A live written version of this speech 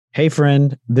Hey,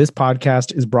 friend, this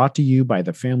podcast is brought to you by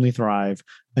The Family Thrive,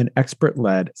 an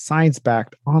expert-led,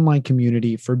 science-backed online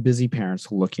community for busy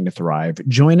parents looking to thrive.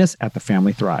 Join us at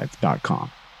thefamilythrive.com.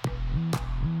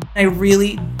 I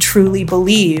really, truly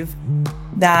believe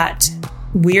that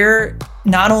we're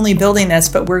not only building this,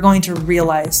 but we're going to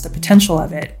realize the potential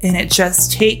of it. And it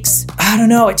just takes,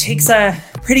 it takes a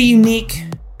pretty unique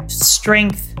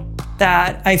strength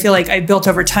that I feel like I built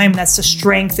over time. That's the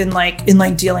strength in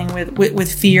dealing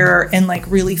with fear and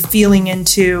really feeling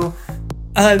into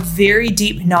a very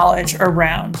deep knowledge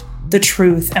around the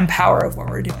truth and power of what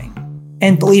we're doing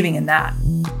and believing in that.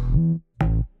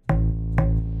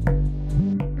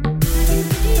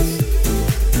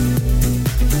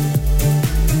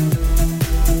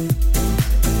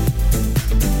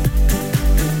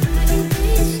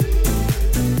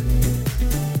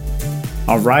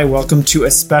 All right, welcome to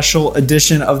a special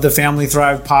edition of the Family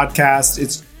Thrive podcast.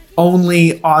 It's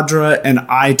only Audra and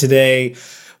I today.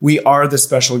 We are the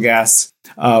special guests.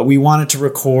 We wanted to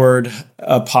record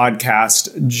a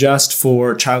podcast just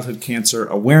for Childhood Cancer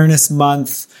Awareness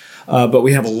Month, but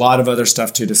we have a lot of other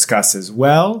stuff to discuss as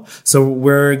well. So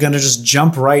we're going to just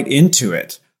jump right into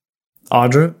it.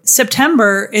 Audra?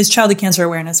 September is Childhood Cancer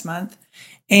Awareness Month,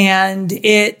 and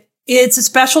it's a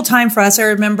special time for us. I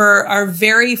remember our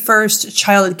very first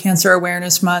Childhood Cancer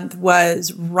Awareness Month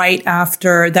was right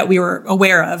after that we were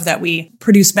aware of, that we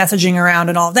produced messaging around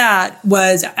and all that,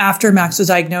 was after Max was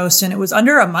diagnosed. And it was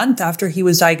under a month after he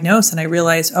was diagnosed. And I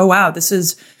realized, oh, wow, this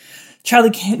is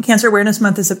Childhood Cancer Awareness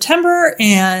Month in September.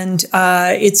 And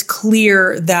it's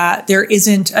clear that there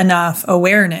isn't enough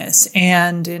awareness.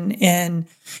 And in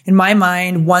my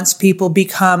mind, once people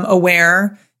become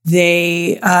aware,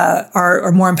 they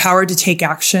are more empowered to take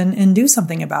action and do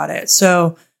something about it.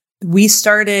 So we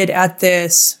started at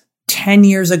this 10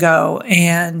 years ago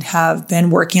and have been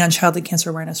working on Childhood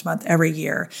Cancer Awareness Month every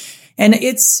year. And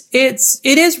it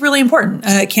is really important.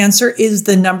 Cancer is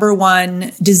the number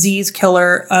one disease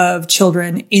killer of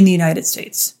children in the United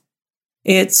States.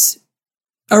 It's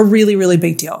a really, really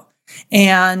big deal.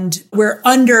 And we're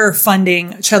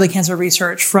underfunding childhood cancer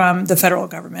research from the federal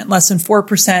government. Less than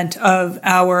 4% of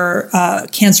our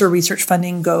cancer research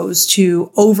funding goes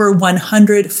to over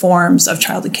 100 forms of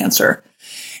childhood cancer.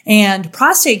 And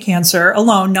prostate cancer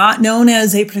alone, not known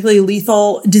as a particularly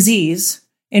lethal disease,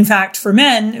 in fact, for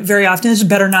men, very often it's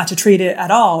better not to treat it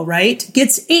at all, right?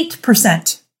 Gets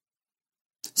 8%.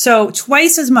 So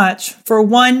twice as much for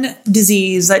one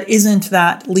disease that isn't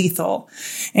that lethal.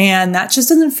 And that just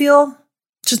doesn't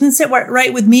sit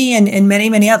right with me and many,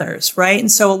 many others, right? And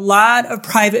so a lot of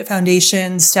private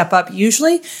foundations step up.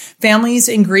 Usually families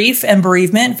in grief and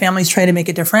bereavement, families try to make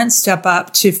a difference, step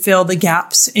up to fill the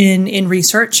gaps in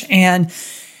research. And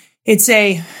it's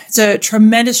a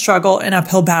tremendous struggle and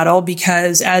uphill battle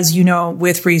because, as you know,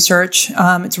 with research,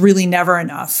 it's really never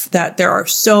enough, that there are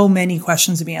so many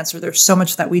questions to be answered. There's so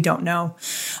much that we don't know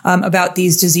about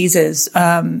these diseases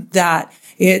that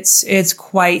it's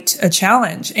quite a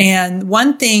challenge. And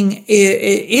one thing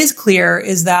is clear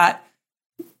is that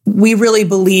we really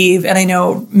believe, and I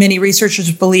know many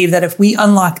researchers believe, that if we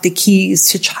unlock the keys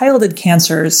to childhood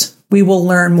cancers, we will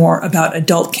learn more about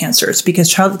adult cancers, because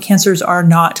childhood cancers are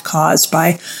not caused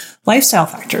by lifestyle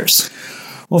factors.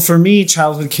 Well, for me,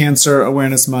 Childhood Cancer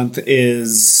Awareness Month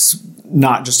is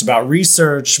not just about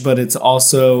research, but it's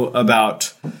also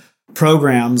about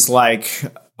programs like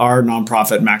our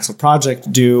nonprofit MaxLove Project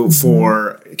do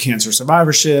for cancer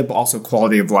survivorship, also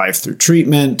quality of life through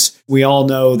treatment. We all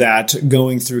know that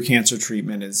going through cancer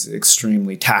treatment is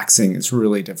extremely taxing. It's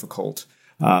really difficult.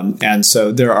 And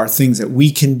so there are things that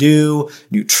we can do,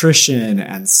 nutrition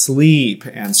and sleep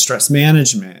and stress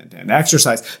management and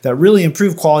exercise, that really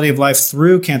improve quality of life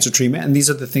through cancer treatment. And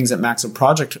these are the things that MaxLove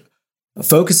Project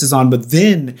focuses on. But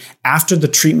then after the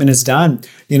treatment is done,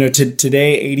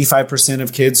 today, 85%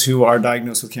 of kids who are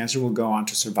diagnosed with cancer will go on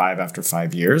to survive after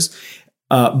 5 years.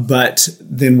 But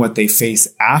then what they face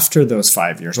after those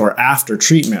 5 years, or after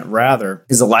treatment rather,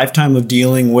 is a lifetime of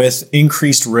dealing with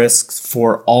increased risks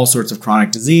for all sorts of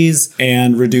chronic disease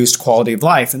and reduced quality of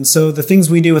life. And so the things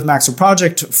we do with MaxLove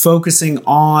Project, focusing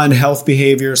on health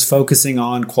behaviors, focusing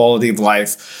on quality of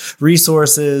life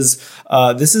resources,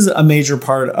 this is a major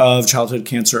part of Childhood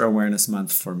Cancer Awareness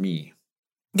Month for me.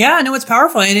 Yeah, no, it's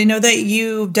powerful. And I know that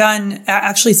you've done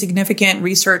actually significant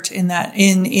research in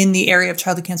the area of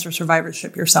childhood cancer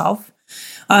survivorship yourself.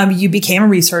 You became a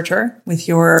researcher with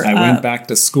your... I went back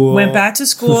to school.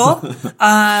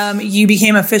 You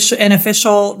became an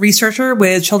official researcher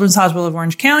with Children's Hospital of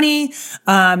Orange County.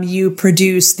 You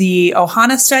produced the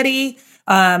Ohana study.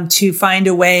 to find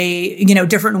a way,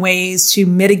 different ways to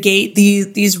mitigate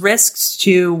these risks,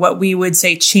 to what we would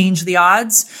say change the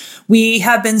odds. We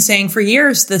have been saying for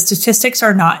years, the statistics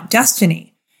are not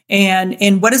destiny.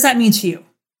 And what does that mean to you?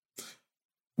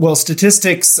 Well,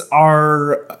 statistics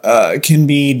can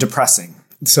be depressing.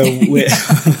 So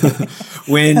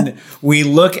when we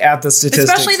look at the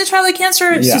statistics, especially the childhood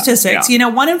cancer statistics,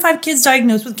 1 in 5 kids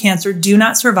diagnosed with cancer do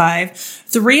not survive.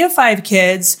 3 of 5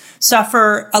 kids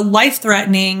suffer a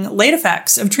life-threatening late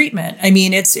effects of treatment. I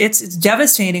mean, it's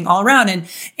devastating all around.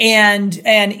 And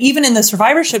even in the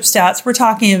survivorship stats, we're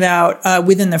talking about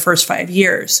within the first 5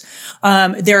 years.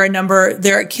 There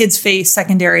are kids face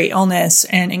secondary illness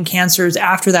and cancers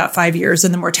after that 5 years,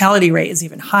 and the mortality rate is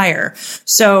even higher.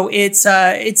 So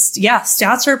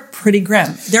stats are pretty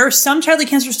grim. There are some childhood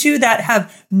cancers too that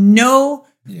have no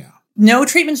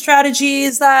treatment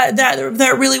strategies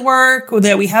that really work, or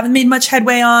that we haven't made much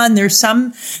headway on. There's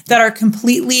some that are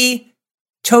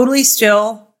totally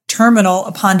still terminal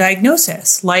upon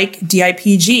diagnosis, like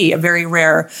DIPG, a very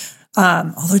rare,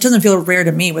 although it doesn't feel rare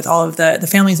to me with all of the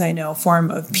families I know,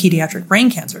 form of pediatric brain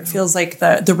cancer. It feels like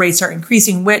the rates are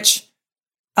increasing, which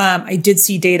I did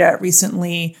see data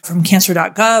recently from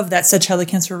cancer.gov that said childhood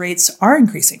cancer rates are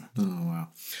increasing. Oh, wow.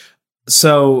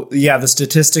 So, the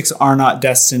statistics are not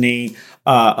destiny.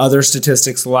 Other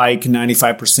statistics, like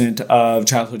 95% of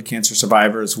childhood cancer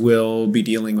survivors will be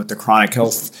dealing with a chronic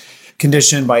health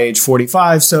condition by age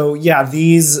 45. So,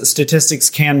 these statistics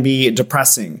can be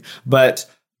depressing, but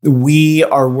we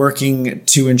are working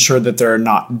to ensure that they're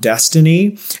not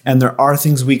destiny, and there are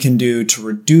things we can do to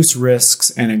reduce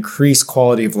risks and increase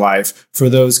quality of life for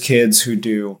those kids who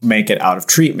do make it out of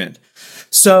treatment.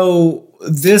 So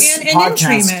this podcast, in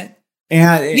treatment.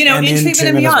 In treatment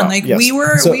and beyond.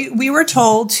 We were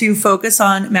told to focus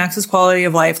on Max's quality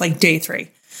of life, like day 3.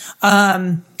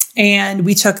 And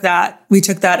we took that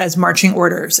as marching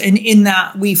orders. And in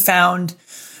that we found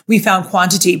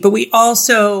quantity, but we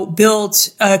also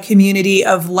built a community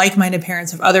of like-minded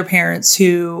parents, of other parents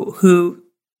who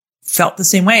felt the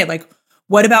same way. Like,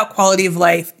 what about quality of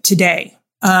life today?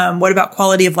 What about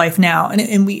quality of life now?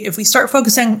 And if we start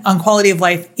focusing on quality of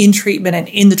life in treatment and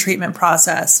in the treatment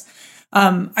process,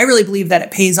 I really believe that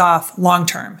it pays off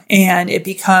long-term, and it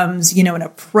becomes, an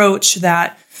approach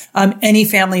that any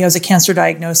family who has a cancer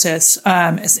diagnosis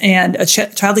and a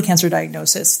childhood cancer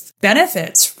diagnosis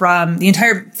benefits from. The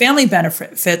entire family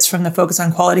benefits from the focus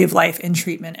on quality of life in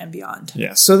treatment and beyond.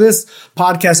 Yeah. So this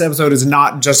podcast episode is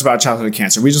not just about childhood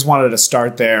cancer. We just wanted to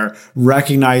start there,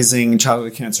 recognizing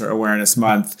Childhood Cancer Awareness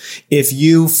Month. If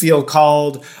you feel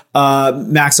called,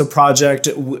 MaxLove Project,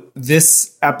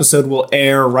 this episode will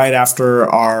air right after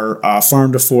our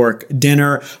Farm to Fork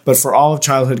dinner. But for all of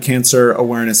Childhood Cancer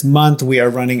Awareness Month, we are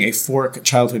running a Fork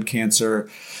Childhood Cancer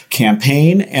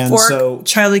campaign. And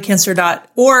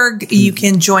childhoodcancer.org. You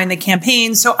can join the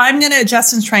campaign. So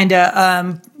Justin's trying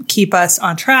to keep us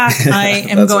on track. I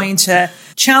am going to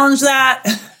challenge that.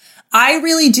 I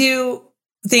really do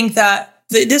think that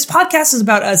this podcast is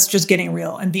about us just getting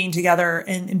real and being together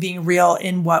and being real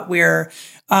in what we're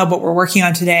working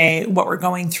on today, what we're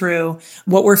going through,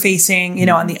 what we're facing,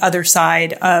 on the other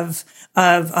side of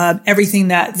everything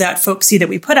that folks see that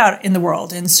we put out in the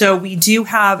world. And so we do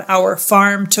have our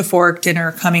Farm to Fork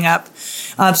dinner coming up,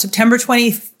 September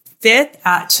 25th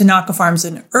at Tanaka Farms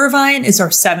in Irvine. Is our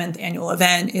 7th annual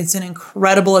event. It's an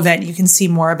incredible event. You can see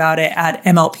more about it at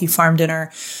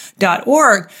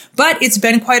mlpfarmdinner.org, but it's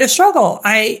been quite a struggle.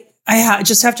 I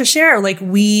just have to share,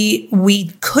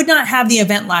 we could not have the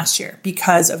event last year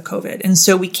because of COVID. And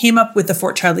so we came up with the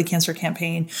Fort Childhood Cancer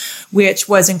campaign, which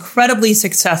was incredibly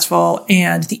successful,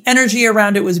 and the energy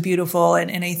around it was beautiful.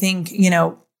 And I think,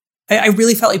 I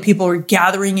really felt like people were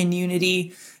gathering in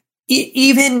unity,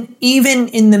 even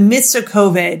in the midst of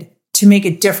COVID, to make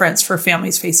a difference for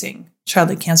families facing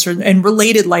childhood cancer and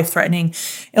related life-threatening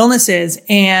illnesses,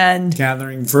 and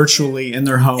gathering virtually in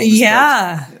their homes.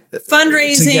 Yeah.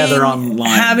 Fundraising, together online,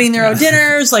 having their own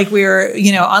dinners, we were,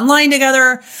 online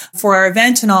together for our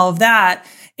event and all of that.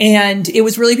 And it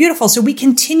was really beautiful. So we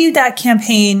continued that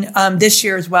campaign this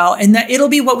year as well. And that it'll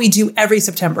be what we do every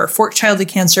September. Fork Childhood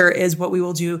Cancer is what we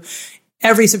will do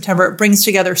every September. It brings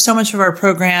together so much of our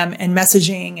program and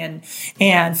messaging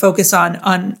and focus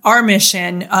on our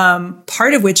mission,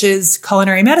 part of which is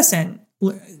culinary medicine,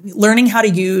 learning how to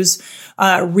use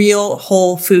real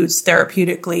whole foods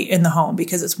therapeutically in the home,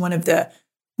 because it's one of the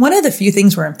few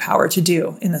things we're empowered to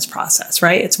do in this process,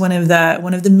 right? It's one of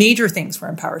the major things we're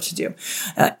empowered to do.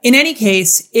 In any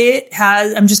case,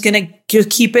 I'm just going to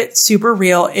keep it super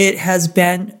real. It has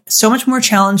been so much more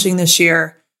challenging this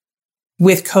year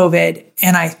with COVID,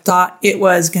 and I thought it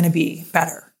was going to be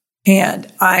better.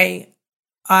 And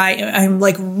I'm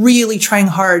like really trying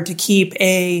hard to keep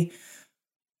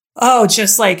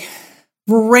just like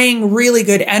bring really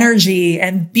good energy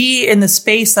and be in the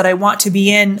space that I want to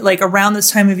be in. Like around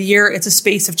this time of year, it's a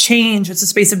space of change. It's a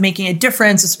space of making a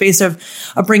difference, a space of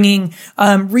bringing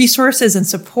resources and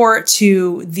support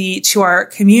to our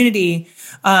community,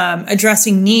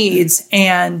 addressing needs.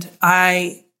 And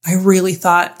I really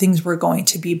thought things were going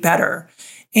to be better.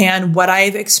 And what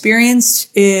I've experienced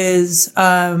is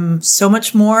so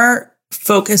much more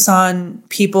focus on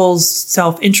people's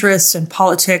self-interest and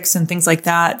politics and things like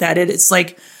that it's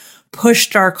like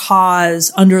pushed our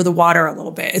cause under the water a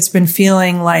little bit. It's been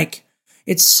feeling like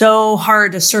it's so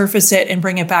hard to surface it and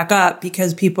bring it back up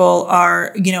because people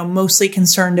are, mostly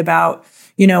concerned about,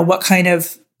 what kind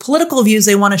of political views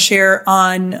they want to share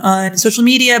on social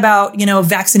media about,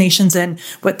 vaccinations and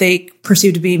what they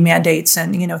perceive to be mandates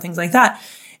and, things like that.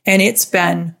 And it's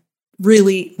been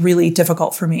really, really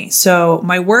difficult for me. So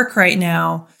my work right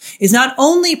now is not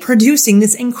only producing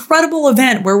this incredible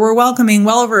event where we're welcoming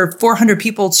well over 400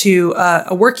 people to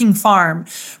a working farm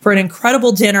for an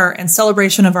incredible dinner and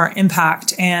celebration of our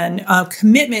impact and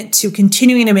commitment to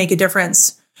continuing to make a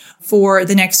difference for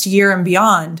the next year and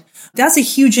beyond. That's a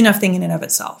huge enough thing in and of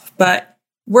itself. But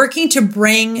working to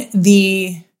bring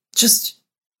the just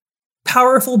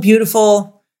powerful,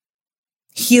 beautiful,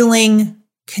 healing,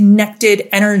 connected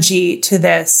energy to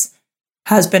this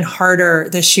has been harder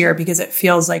this year because it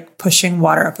feels like pushing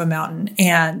water up a mountain.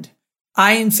 And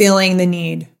I am feeling the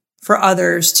need for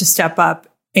others to step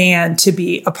up and to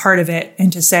be a part of it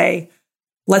and to say,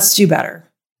 let's do better.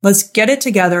 Let's get it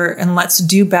together and let's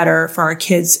do better for our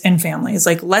kids and families.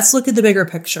 Like, let's look at the bigger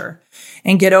picture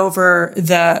and get over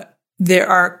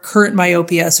our current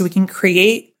myopia so we can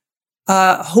create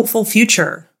a hopeful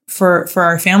future for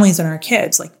our families and our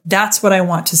kids. Like, that's what I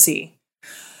want to see.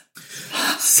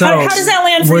 So how does that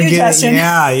land for you, Justin?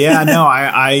 Yeah. No,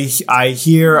 I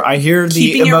hear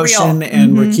the emotion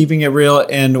and we're keeping it real.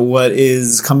 And what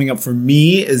is coming up for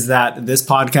me is that this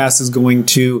podcast is going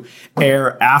to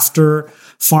air after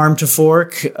Farm to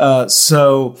Fork.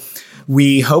 So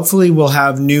we hopefully will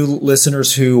have new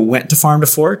listeners who went to Farm to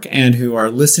Fork and who are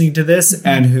listening to this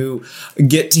and who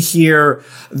get to hear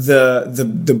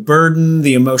the burden,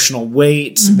 the emotional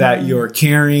weight that you're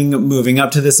carrying moving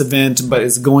up to this event. But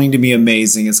it's going to be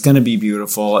amazing. It's going to be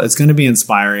beautiful. It's going to be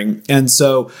inspiring. And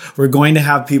so we're going to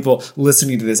have people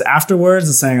listening to this afterwards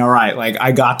and saying, all right, like,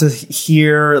 I got to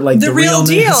hear like the real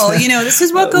deal. This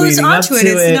is what goes onto it.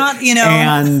 It's not,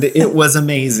 and it was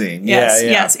amazing.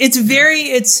 Yes.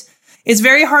 It's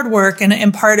very hard work,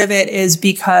 and part of it is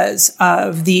because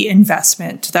of the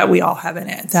investment that we all have in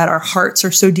it, that our hearts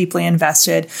are so deeply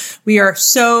invested. We are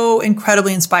so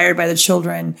incredibly inspired by the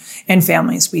children and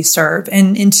families we serve.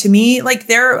 And to me, like,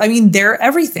 they're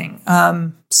everything.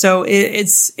 So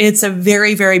it's a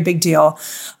very, very big deal.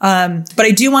 But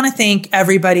I do want to thank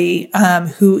everybody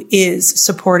who is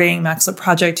supporting MaxLove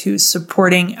Project, who's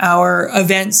supporting our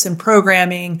events and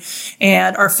programming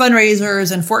and our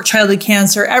fundraisers and for childhood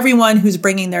cancer, everyone who's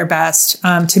bringing their best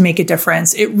to make a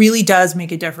difference. It really does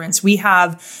make a difference. We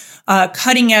have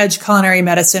cutting edge culinary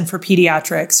medicine for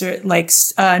pediatrics.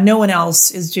 No one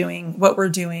else is doing what we're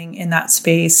doing in that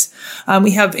space.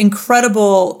 We have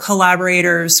incredible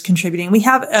collaborators contributing. We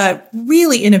have a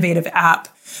really innovative app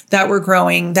that we're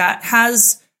growing that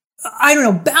has,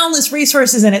 boundless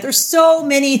resources in it. There's so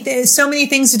many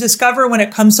things to discover when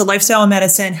it comes to lifestyle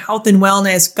medicine, health and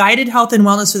wellness, guided health and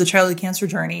wellness for the childhood cancer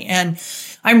journey. And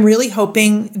I'm really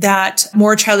hoping that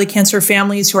more childhood cancer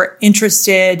families who are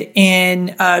interested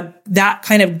in that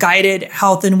kind of guided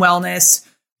health and wellness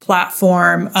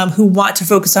platform, who want to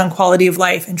focus on quality of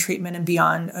life and treatment and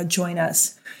beyond, join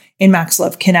us in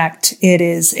MaxLove Connect. It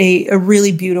is a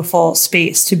really beautiful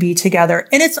space to be together.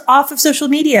 And it's off of social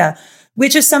media,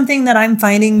 which is something that I'm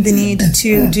finding the need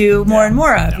to do more and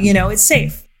more of. It's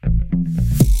safe.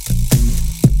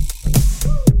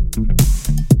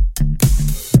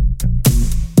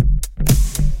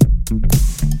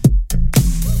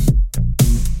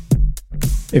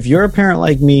 If you're a parent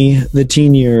like me, the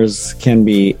teen years can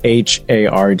be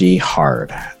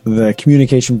hard. The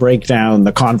communication breakdown,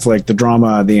 the conflict, the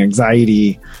drama, the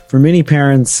anxiety. For many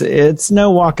parents, it's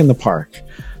no walk in the park.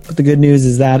 But the good news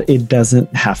is that it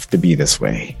doesn't have to be this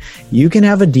way. You can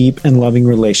have a deep and loving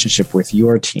relationship with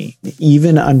your teen,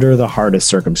 even under the hardest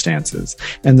circumstances.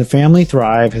 And the Family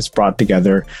Thrive has brought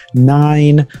together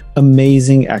 9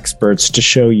 amazing experts to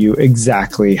show you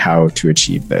exactly how to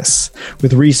achieve this.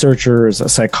 With researchers,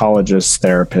 psychologists,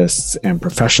 therapists, and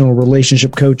professional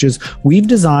relationship coaches, we've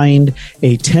designed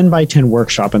a 10 by 10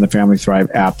 workshop in the Family Thrive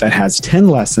app that has 10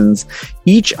 lessons,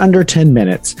 each under 10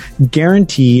 minutes,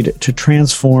 guaranteed to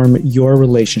transform your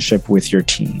relationship with your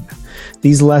teen.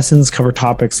 These lessons cover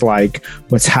topics like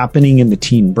what's happening in the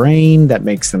teen brain that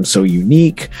makes them so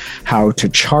unique, how to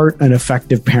chart an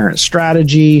effective parent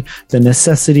strategy, the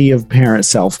necessity of parent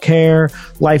self-care,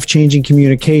 life-changing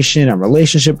communication and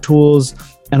relationship tools,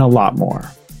 and a lot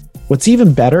more. What's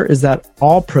even better is that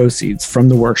all proceeds from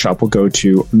the workshop will go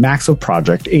to MaxLove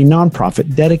Project, a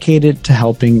nonprofit dedicated to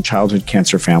helping childhood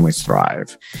cancer families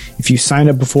thrive. If you sign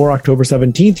up before October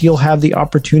 17th, you'll have the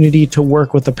opportunity to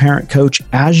work with a parent coach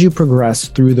as you progress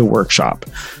through the workshop.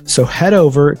 So head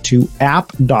over to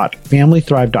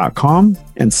app.familythrive.com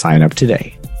and sign up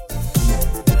today.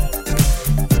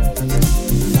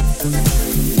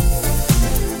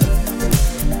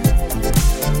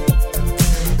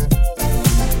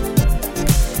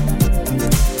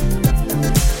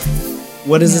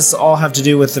 What does this all have to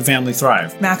do with the Family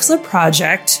Thrive? MaxLove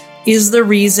Project is the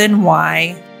reason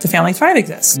why the Family Thrive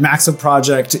exists. MaxLove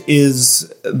Project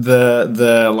is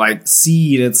the like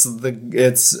seed. It's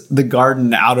the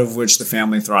garden out of which the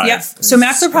Family Thrive. Yep. So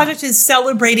MaxLove Project is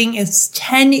celebrating its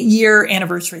 10-year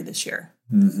anniversary this year.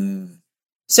 Mm-hmm.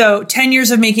 So 10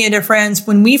 years of making a difference.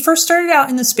 When we first started out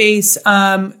in the space,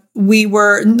 we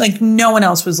were like, no one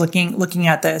else was looking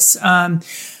at this.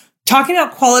 Talking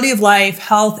about quality of life,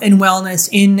 health, and wellness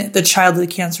in the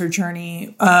childhood cancer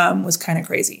journey was kind of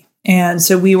crazy. And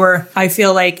so we were, I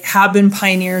feel like, have been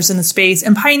pioneers in the space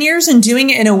and pioneers in doing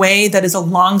it in a way that is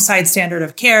alongside standard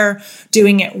of care,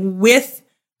 doing it with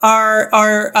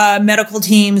our medical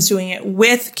teams, doing it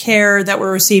with care that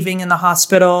we're receiving in the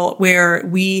hospital, where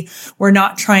we were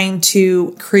not trying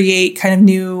to create kind of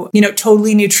new,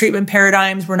 totally new treatment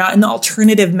paradigms. We're not in the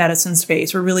alternative medicine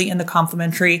space. We're really in the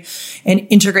complementary and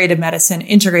integrative medicine,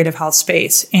 integrative health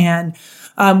space. And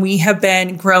we have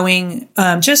been growing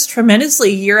just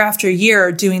tremendously year after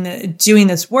year doing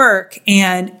this work.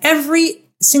 And every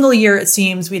single year, it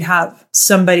seems we'd have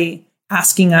somebody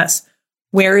asking us,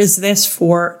 where is this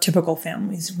for typical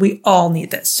families? We all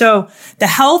need this. So the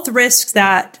health risks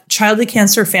that childhood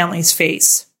cancer families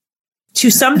face, to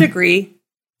some degree,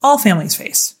 all families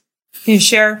face. Can you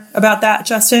share about that,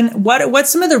 Justin? What's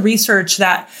some of the research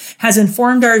that has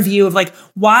informed our view of like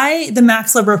why the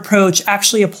MaxLove approach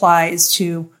actually applies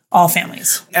to all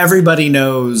families? Everybody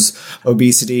knows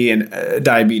obesity and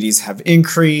diabetes have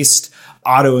increased.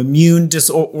 Autoimmune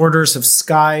disorders have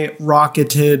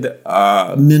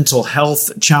skyrocketed. Mental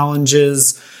health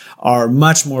challenges are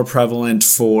much more prevalent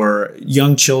for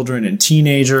young children and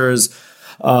teenagers.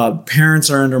 Parents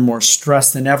are under more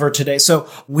stress than ever today. So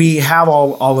we have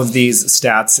all of these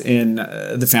stats in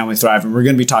the Family Thrive, and we're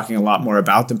going to be talking a lot more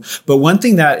about them. But one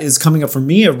thing that is coming up for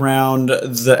me around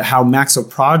how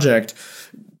MaxLove Project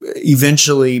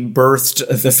eventually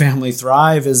birthed the Family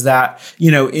Thrive is that,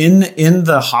 in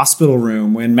the hospital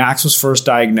room when Max was first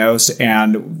diagnosed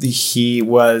and he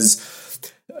was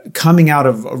coming out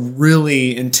of a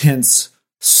really intense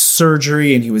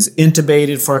surgery and he was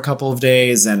intubated for a couple of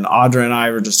days, and Audra and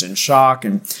I were just in shock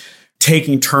and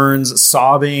taking turns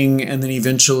sobbing. And then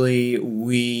eventually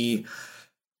we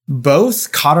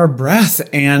both caught our breath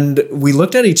and we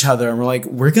looked at each other and we're like,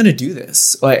 we're going to do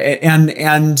this.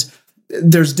 And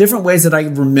there's different ways that I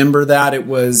remember that. It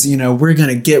was, we're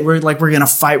going to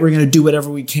fight. We're going to do whatever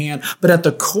we can. But at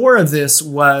the core of this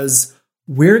was,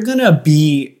 we're going to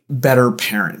be better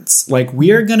parents. Like,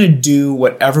 we are going to do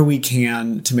whatever we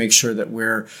can to make sure that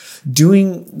we're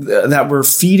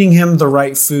feeding him the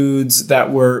right foods,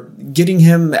 that we're getting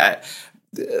him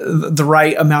the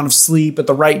right amount of sleep at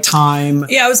the right time.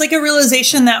 Yeah. It was like a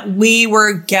realization that we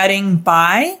were getting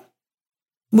by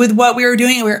with what we were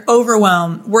doing. We were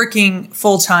overwhelmed, working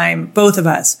full time, both of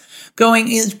us,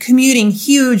 commuting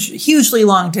hugely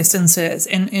long distances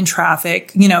in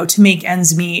traffic, to make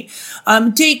ends meet,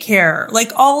 daycare,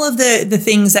 like all of the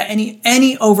things that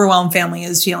any overwhelmed family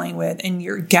is dealing with. And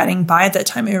you're getting by at that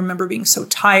time. I remember being so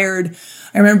tired.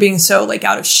 I remember being so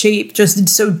out of shape, just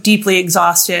so deeply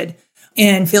exhausted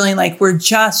and feeling like we're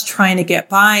just trying to get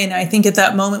by. And I think at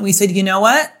that moment we said, you know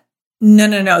what?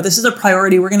 No. This is a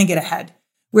priority. We're going to get ahead.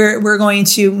 We're going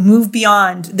to move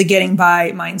beyond the getting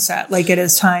by mindset. Like it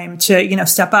is time to,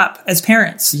 step up as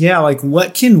parents. Yeah. Like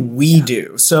what can we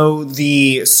do? So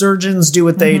the surgeons do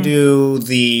what they do.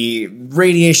 The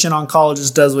radiation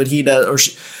oncologist does what he does, or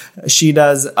she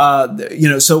does,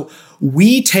 so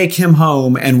we take him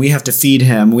home and we have to feed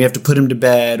him. We have to put him to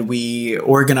bed. We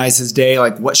organize his day.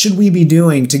 Like, what should we be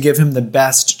doing to give him the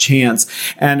best chance?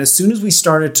 And as soon as we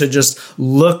started to just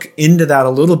look into that a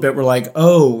little bit, we're like,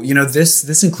 oh,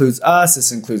 this includes us.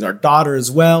 This includes our daughter as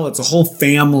well. It's a whole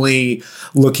family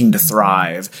looking to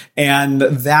thrive. And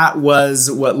that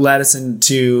was what led us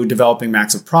into developing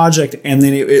MaxLove Project. And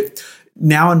then it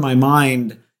now in my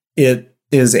mind, it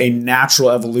is a natural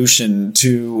evolution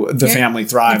to the Family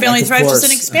Thrive. The Family Thrive is just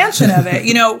an expansion of it.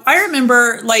 I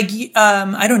remember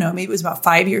I don't know, maybe it was about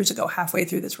 5 years ago, halfway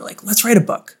through this, we're like, let's write a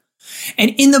book.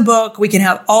 And in the book, we can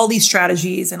have all these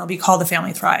strategies and it'll be called The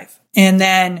Family Thrive. And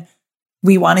then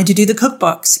we wanted to do the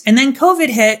cookbooks. And then COVID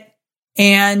hit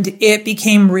and it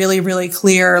became really, really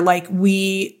clear, like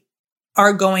we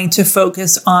are going to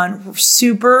focus on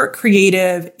super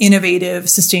creative, innovative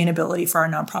sustainability for our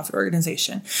nonprofit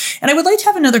organization. And I would like to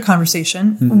have another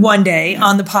conversation one day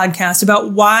on the podcast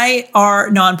about why our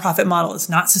nonprofit model is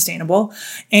not sustainable.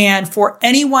 And for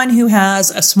anyone who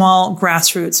has a small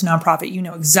grassroots nonprofit, you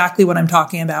know exactly what I'm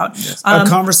talking about. Yes. A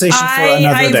conversation for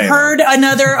another day. I've heard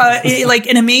another, like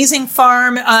an amazing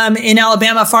farm in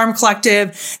Alabama, Farm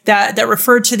Collective, that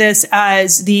referred to this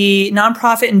as the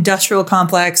nonprofit industrial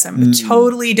complex. I'm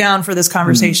totally down for this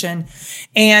conversation.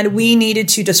 And we needed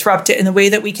to disrupt it. And the way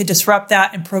that we could disrupt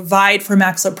that and provide for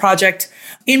MaxLove Project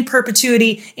in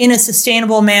perpetuity, in a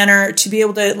sustainable manner, to be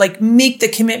able to make the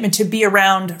commitment to be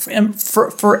around for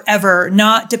forever,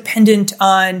 not dependent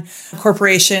on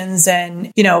corporations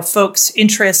and, folks'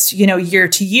 interests, year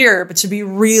to year, but to be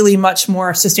really much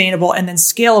more sustainable and then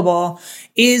scalable,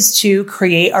 is to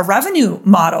create a revenue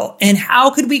model. And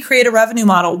how could we create a revenue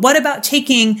model? What about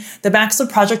taking the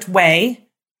MaxLove Project way,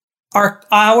 our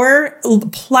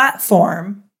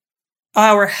platform,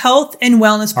 our health and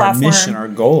wellness platform, our mission, our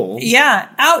goal,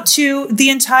 out to the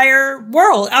entire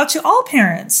world, out to all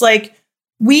parents?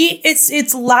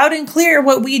 It's loud and clear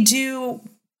what we do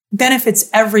benefits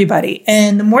everybody.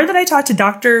 And the more that I talk to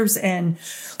doctors and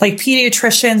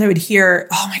pediatricians, I would hear,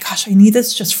 oh my gosh, I need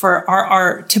this just for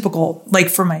our typical,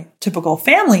 for my typical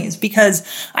families, because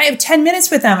I have 10 minutes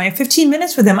with them. I have 15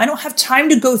 minutes with them. I don't have time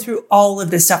to go through all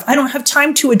of this stuff. I don't have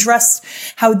time to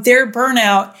address how their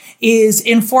burnout is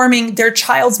informing their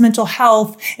child's mental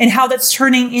health and how that's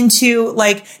turning into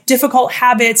difficult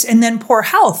habits and then poor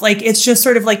health. It's just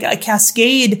sort of like a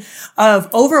cascade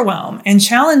of overwhelm and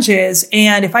challenges.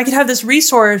 And if I could have this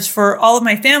resource for all of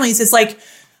my families, it's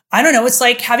I don't know, it's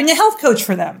like having a health coach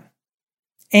for them.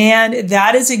 And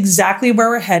that is exactly where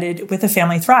we're headed with the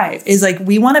Family Thrive, is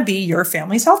we want to be your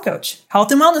family's health coach,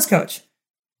 health and wellness coach.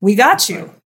 We got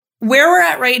you. Where we're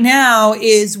at right now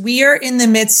is we are in the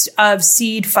midst of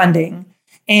seed funding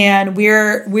and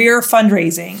we're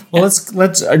fundraising. Well,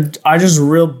 I just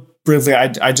real briefly,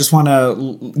 I just want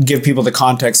to give people the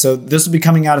context. So this will be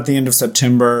coming out at the end of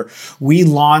September. We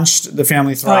launched the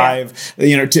Family Thrive,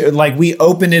 we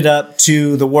opened it up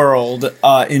to the world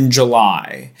in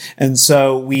July. And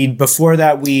so before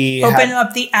that, we opened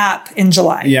up the app in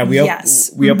July. Yeah, we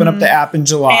opened up the app in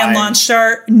July. And launched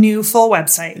our new full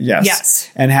website. Yes.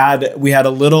 And we had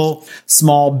a little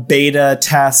small beta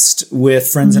test with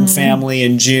friends and family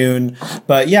in June.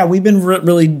 But yeah, we've been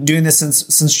really doing this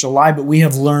since July, but we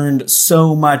have learned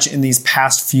so much in these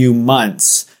past few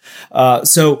months.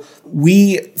 So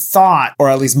we thought, or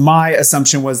at least my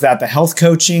assumption was, that the health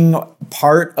coaching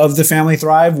part of the Family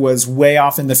Thrive was way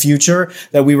off in the future,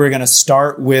 that we were going to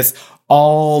start with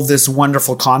all this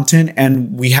wonderful content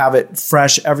and we have it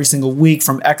fresh every single week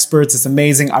from experts. It's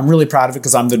amazing. I'm really proud of it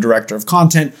because I'm the director of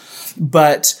content.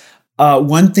 But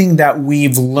one thing that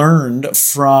we've learned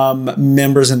from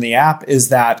members in the app is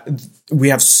that we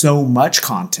have so much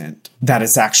content that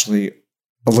it's actually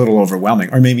a little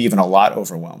overwhelming, or maybe even a lot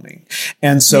overwhelming.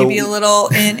 And so maybe a little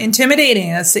intimidating.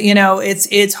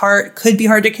 It's hard, could be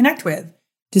hard to connect with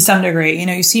to some degree.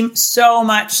 You see so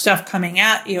much stuff coming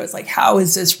at you. It's how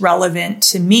is this relevant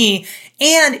to me?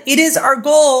 And it is our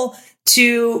goal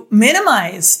to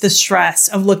minimize the stress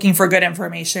of looking for good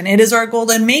information. It is our goal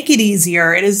to make it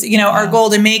easier. It is, our goal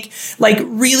to make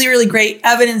really, really great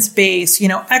evidence-based,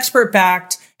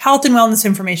 expert-backed health and wellness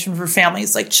information for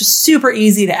families, just super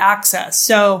easy to access.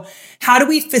 So how do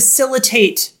we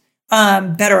facilitate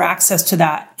better access to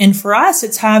that. And for us,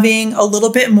 it's having a little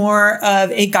bit more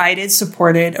of a guided,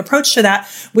 supported approach to that,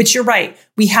 which you're right.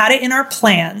 We had it in our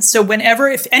plan. So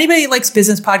if anybody likes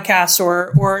business podcasts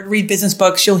or read business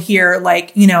books, you'll hear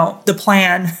the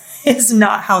plan is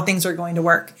not how things are going to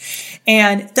work.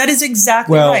 And that is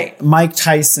exactly right. Mike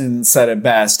Tyson said it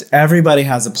best. Everybody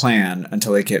has a plan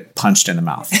until they get punched in the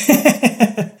mouth.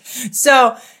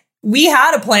 So we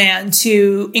had a plan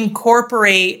to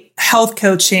incorporate health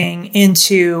coaching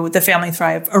into the Family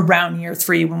Thrive around year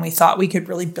 3 when we thought we could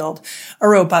really build a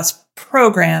robust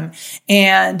program.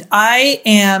 And I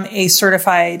am a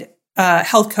certified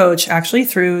health coach, actually,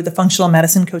 through the Functional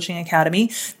Medicine Coaching Academy.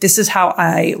 This is how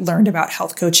I learned about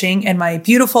health coaching. And my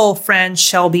beautiful friend,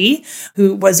 Shelby,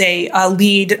 who was a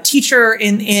lead teacher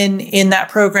in that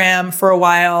program for a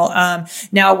while,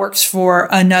 now works for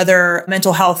another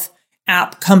mental health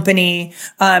app company.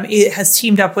 It has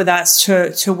teamed up with us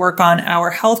to work on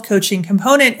our health coaching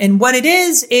component. And what it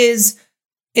is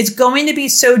it's going to be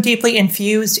so deeply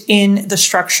infused in the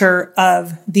structure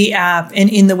of the app and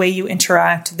in the way you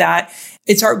interact that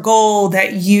it's our goal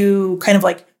that you kind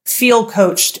of feel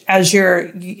coached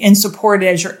and supported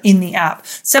as you're in the app.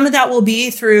 Some of that will be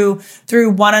through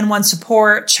one-on-one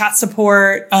support, chat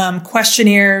support,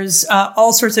 questionnaires,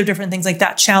 all sorts of different things like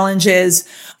that, challenges.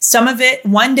 Some of it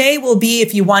one day will be,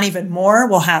 if you want even more,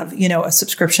 we'll have, a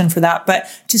subscription for that. But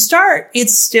to start,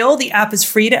 the app is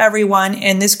free to everyone.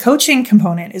 And this coaching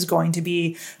component is going to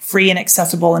be free and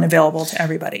accessible and available to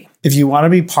everybody. If you want to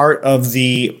be part of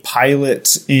the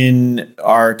pilot in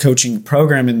our coaching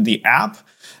program in the app,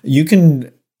 you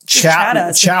can chat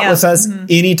with us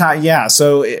anytime. Yeah.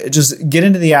 So just get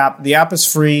into the app. The app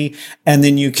is free. And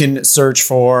then you can search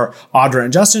for Audra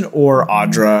and Justin, or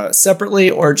Audra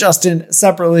separately, or Justin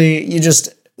separately. You just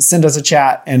send us a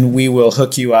chat and we will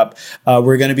hook you up.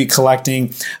 We're going to be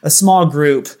collecting a small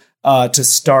group to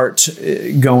start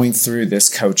going through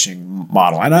this coaching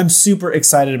model. And I'm super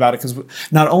excited about it because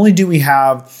not only do we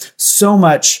have so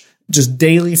much just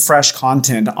daily fresh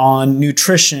content on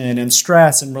nutrition and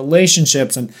stress and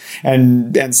relationships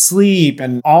and sleep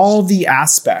and all the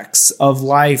aspects of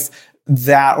life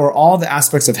all the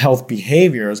aspects of health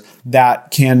behaviors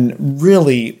that can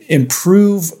really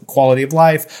improve quality of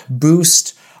life,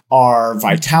 boost our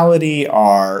vitality,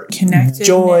 our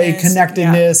joy,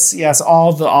 connectedness, yes,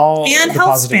 all and the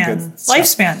health positive span,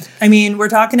 lifespan. I mean, we're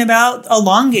talking about a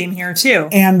long game here too.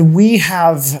 And we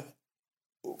have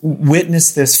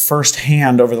witnessed this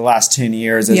firsthand over the last 10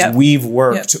 years as we've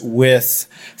worked with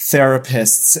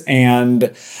therapists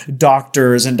and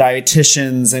doctors and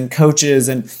dietitians and coaches.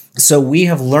 And so we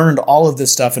have learned all of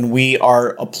this stuff and we are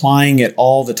applying it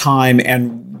all the time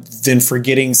and then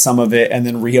forgetting some of it and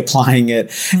then reapplying it.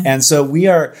 Mm-hmm. And so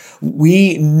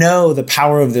we know the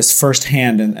power of this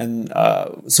firsthand. And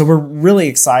so we're really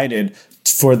excited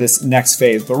for this next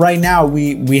phase. But right now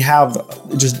we have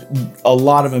just a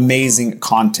lot of amazing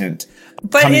content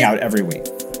coming out every week.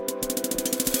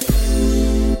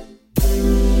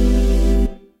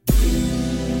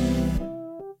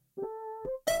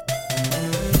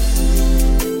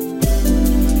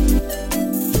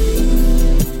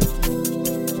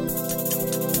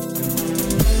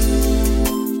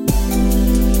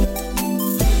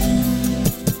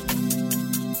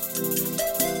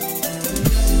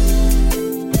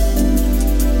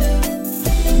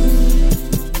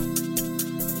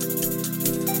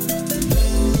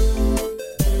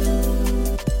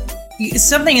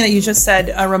 Something that you just said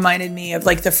reminded me of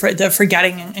the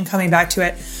forgetting and coming back to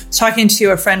it. I was talking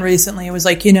to a friend recently. It was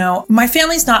my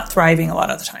family's not thriving a lot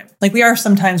of the time. We are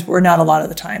sometimes, but we're not a lot of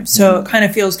the time. So it kind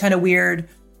of feels kind of weird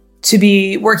to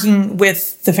be working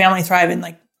with the Family Thrive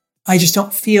and I just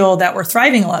don't feel that we're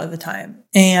thriving a lot of the time.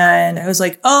 And I was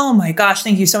like, oh my gosh,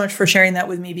 thank you so much for sharing that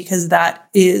with me, because that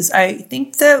is, I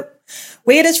think, the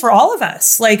way it is for all of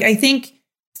us. I think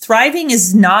thriving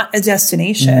is not a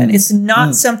destination. It's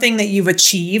not something that you've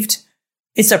achieved.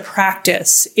 It's a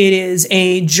practice. It is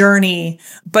a journey,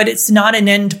 but it's not an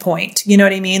end point. You know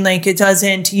what I mean? It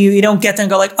doesn't, you don't get there and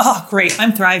go oh, great,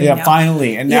 I'm thriving now.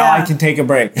 Finally. And now I can take a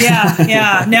break.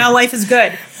 Yeah. Now life is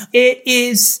good.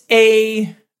 It's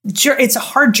a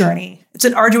hard journey. It's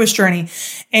an arduous journey.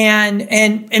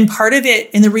 And part of it,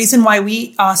 and the reason why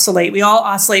we all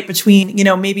oscillate between,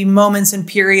 maybe moments and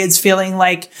periods feeling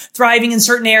thriving in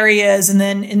certain areas and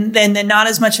then not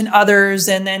as much in others,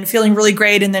 and then feeling really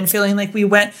great. And then feeling like we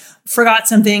forgot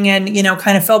something and,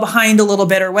 kind of fell behind a little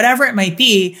bit or whatever it might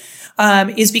be,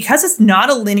 is because it's not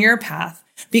a linear path,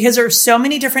 because there are so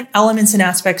many different elements and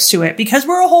aspects to it, because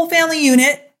we're a whole family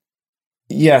unit.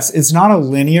 Yes, it's not a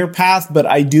linear path, but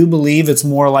I do believe it's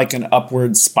more like an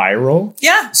upward spiral.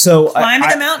 Yeah. So climbing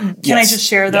the mountain. Can I just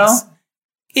share though? Yes.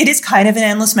 It is kind of an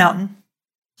endless mountain.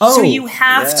 Oh, so you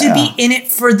have to be in it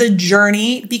for the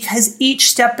journey, because each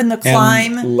step in the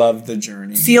climb love the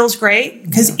journey feels great,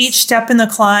 because each step in the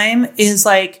climb is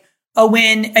like a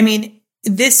win. I mean,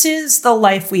 this is the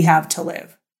life we have to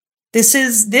live. This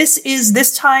is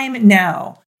this time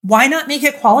now. Why not make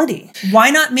it quality? Why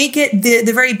not make it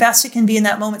the very best it can be in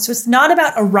that moment? So it's not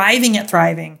about arriving at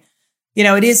thriving.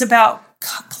 It is about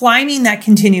climbing that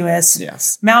continuous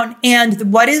mountain.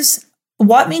 And what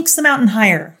makes the mountain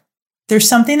higher? There's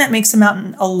something that makes the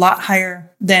mountain a lot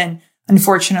higher than,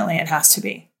 unfortunately, it has to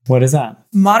be. What is that?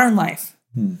 Modern life.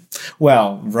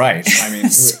 Well, right. I mean,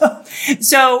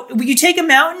 so you take a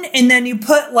mountain and then you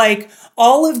put like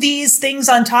all of these things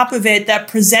on top of it that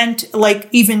present like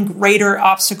even greater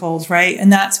obstacles, right?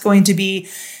 And that's going to be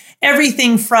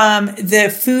everything from the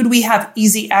food we have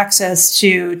easy access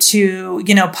to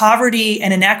poverty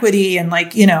and inequity and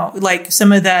like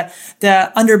some of the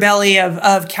underbelly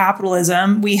of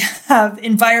capitalism. We have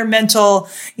environmental,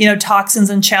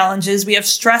 toxins and challenges. We have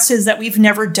stresses that we've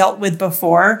never dealt with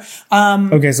before.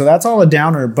 Okay, so that's all a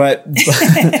downer, but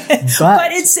it's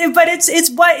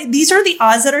what these are the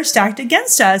odds that are stacked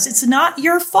against us. It's not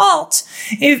your fault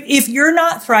if you're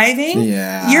not thriving.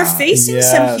 You're facing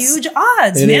some huge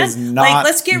odds, man. Not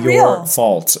let's get your real.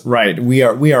 fault, right? We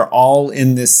are all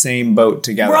in this same boat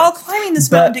together. We're all climbing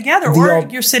this mountain together, or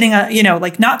you're sitting,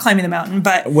 not climbing the mountain,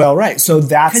 but right. So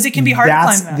that's because it can be hard to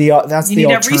climb the mountain. That's you the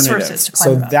need alternative. To have resources to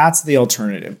climb the mountain. That's the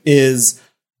alternative: is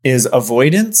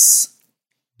avoidance,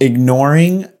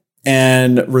 ignoring,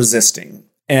 and resisting.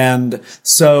 And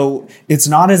so it's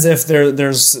not as if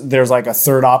there's like a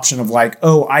third option of like,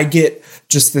 oh, I get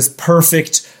just this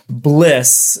perfect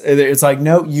bliss. It's like,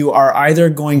 no, you are either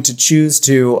going to choose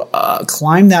to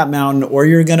climb that mountain, or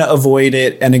you're going to avoid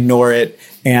it and ignore it,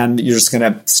 and you're just going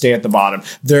to stay at the bottom.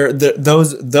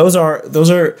 Those are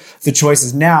the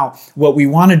choices. Now, what we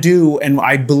want to do, and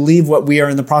I believe what we are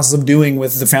in the process of doing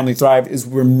with the Family Thrive, is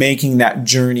we're making that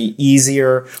journey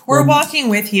easier. We're walking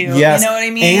with you. Yes. You know what I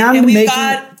mean? And we've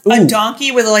got a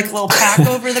donkey with a little pack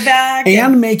over the back.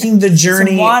 And making the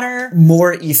journey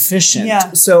more efficient.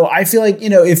 Yeah. So I feel like,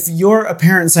 if you're a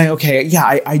parent saying, okay,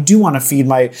 I do want to feed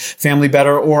my family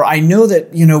better, or I know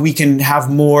that, we can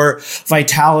have more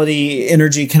vitality,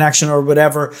 energy, connection, or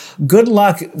whatever. Good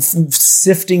luck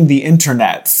sifting the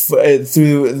internet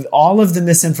through all of the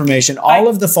misinformation, all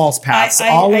of the false paths,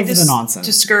 all of the nonsense.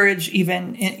 Discourage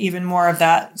even more of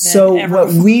that. So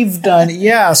what we've done,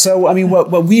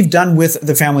 what we've done with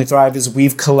the Family Thrive is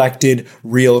we've collected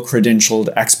real credentialed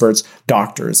experts,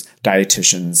 doctors,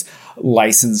 dietitians,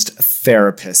 licensed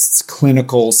therapists,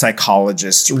 clinical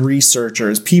psychologists,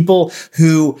 researchers, people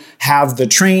who have the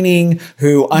training,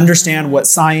 who understand what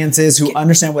science is, who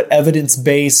understand what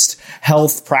evidence-based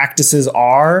health practices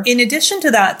are. In addition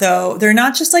to that, though, they're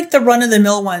not just like the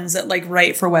run-of-the-mill ones that like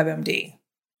write for WebMD.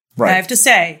 Right. I have to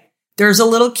say, there's a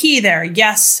little key there.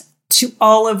 Yes, to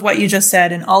all of what you just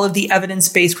said and all of the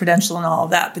evidence-based credential and all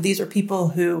of that. But these are people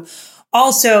who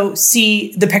also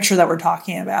see the picture that we're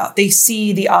talking about. They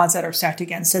see the odds that are stacked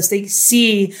against us. They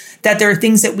see that there are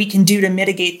things that we can do to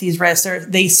mitigate these risks.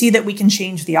 They see that we can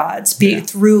change the odds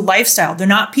through lifestyle. They're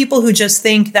not people who just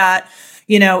think that,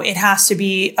 it has to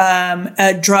be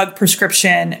a drug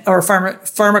prescription or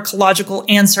pharmacological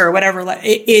answer or whatever.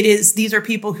 It is. These are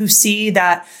people who see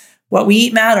that what we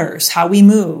eat matters, how we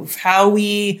move, how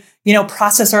we,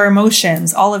 process our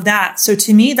emotions, all of that. So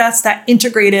to me, that's that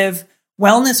integrative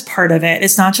wellness part of it.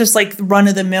 It's not just like run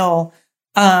of the mill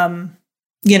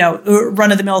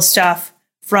stuff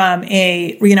from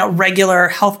a, regular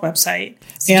health website.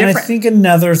 It's different. I think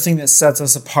another thing that sets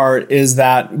us apart is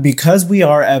that because we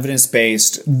are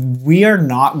evidence-based, we are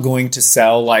not going to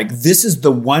sell like, this is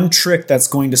the one trick that's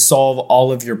going to solve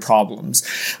all of your problems.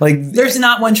 Like, there's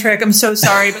not one trick. I'm so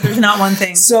sorry, but there's not one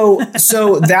thing. So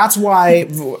that's why,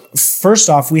 first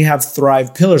off, we have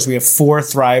Thrive pillars. We have 4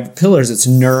 Thrive pillars. It's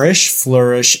nourish,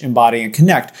 flourish, embody, and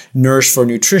connect. Nourish for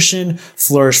nutrition,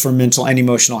 flourish for mental and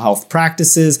emotional health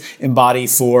practices, embody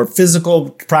for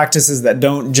physical practices that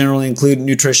don't generally include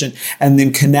nutrition, and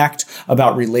then connect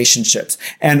about relationships.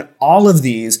 And all of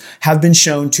these have been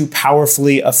shown to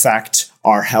powerfully affect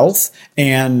our health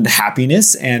and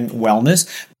happiness and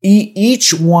wellness.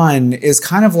 Each one is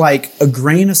kind of like a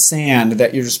grain of sand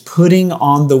that you're just putting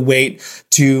on the weight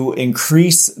to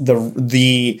increase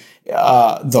the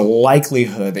the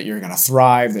likelihood that you're going to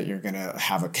thrive, that you're going to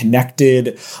have a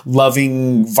connected,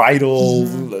 loving, vital,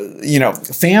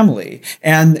 family.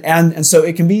 And so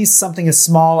it can be something as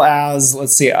small as,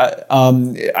 let's see,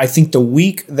 I think the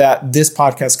week that this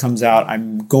podcast comes out,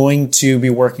 I'm going to be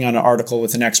working on an article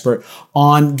with an expert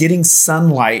on getting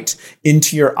sunlight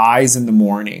into your eyes in the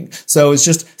morning. So it's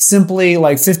just simply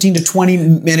like 15 to 20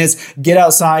 minutes, get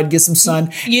outside, get some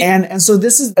sun. And so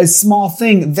this is a small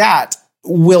thing that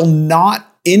will not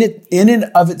in and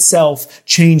of itself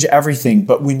change everything.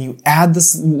 But when you add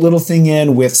this little thing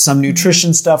in with some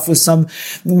nutrition stuff, with some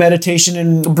meditation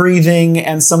and breathing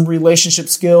and some relationship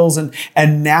skills,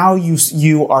 and now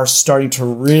you are starting to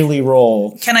really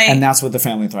roll. And that's what the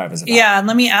Family Thrive is about. Yeah. And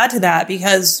let me add to that,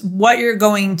 because what you're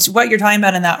talking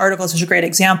about in that article is such a great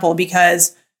example,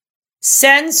 because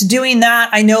since doing that,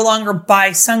 I no longer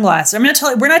buy sunglasses.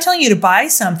 We're not telling you to buy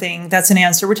something that's an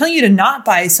answer. We're telling you to not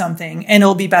buy something and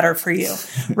it'll be better for you,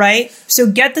 right?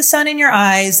 So get the sun in your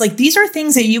eyes. Like, these are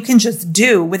things that you can just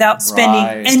do without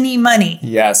spending any money.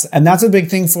 Yes. And that's a big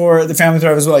thing for the Family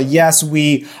Thrive as well. Yes,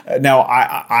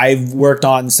 I've worked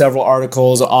on several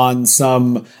articles on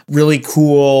some really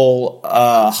cool,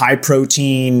 high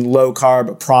protein, low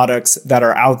carb products that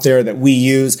are out there that we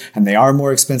use, and they are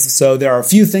more expensive. So there are a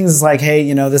few things like,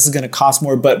 hey, this is going to cost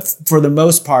more. But for the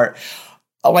most part,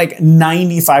 like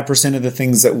 95% of the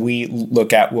things that we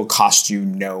look at will cost you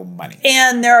no money.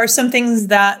 And there are some things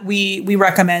that we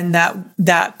recommend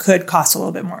that could cost a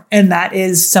little bit more. And that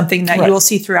is something that you will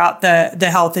see throughout the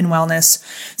health and wellness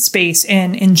space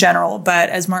in general. But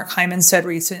as Mark Hyman said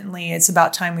recently, it's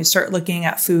about time we start looking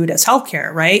at food as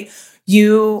healthcare, right?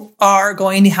 You are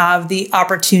going to have the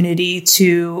opportunity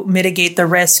to mitigate the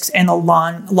risks and the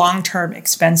long-term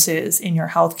expenses in your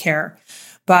healthcare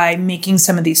by making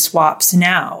some of these swaps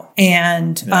now.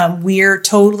 And we're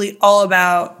totally all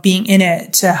about being in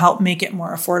it to help make it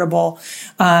more affordable.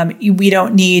 We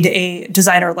don't need a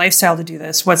designer lifestyle to do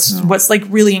this. What's like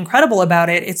really incredible about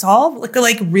it, it's all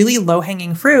like really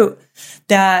low-hanging fruit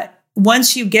that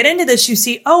once you get into this, you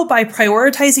see, by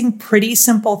prioritizing pretty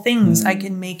simple things, I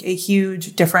can make a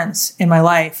huge difference in my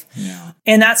life. Yeah.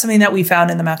 And that's something that we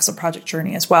found in the MaxLove Project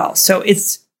journey as well. So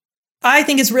I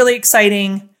think it's really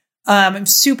exciting. I'm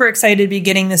super excited to be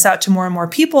getting this out to more and more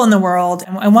people in the world.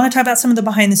 And I want to talk about some of the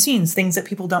behind the scenes, things that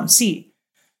people don't see.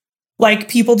 Like,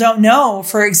 people don't know,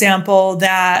 for example,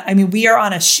 that, we are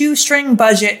on a shoestring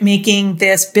budget making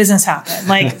this business happen.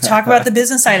 Like, talk about the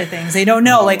business side of things. They don't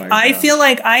know. I feel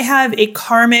like I have a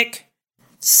karmic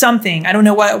something. I don't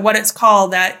know what it's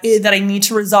called that I need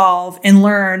to resolve and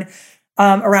learn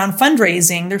around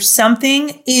fundraising. There's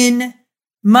something in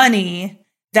money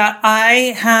that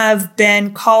I have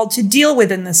been called to deal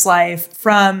with in this life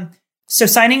so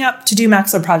signing up to do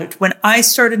MaxLove Project. When I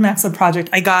started MaxLove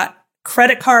Project, I got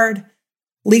credit card,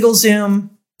 LegalZoom,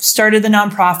 started the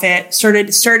nonprofit,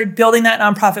 started building that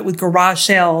nonprofit with garage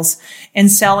sales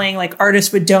and selling, like,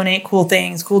 artists would donate cool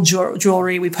things, cool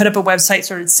jewelry. We put up a website,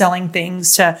 started selling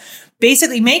things to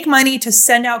basically make money to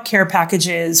send out care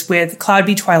packages with Cloud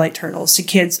Bee Twilight turtles to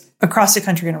kids across the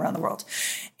country and around the world.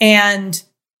 And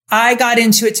I got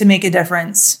into it to make a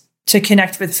difference, to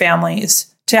connect with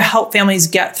families, to help families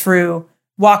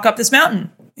walk up this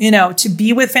mountain, to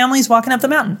be with families walking up the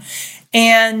mountain.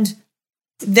 And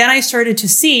then I started to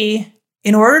see,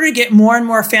 in order to get more and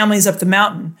more families up the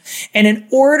mountain, and in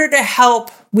order to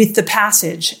help with the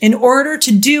passage, in order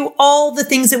to do all the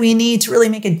things that we need to really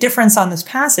make a difference on this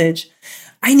passage,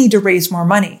 I need to raise more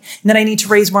money. And then I need to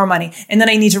raise more money. And then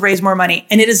I need to raise more money.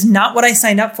 And it is not what I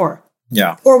signed up for.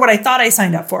 Yeah. Or what I thought I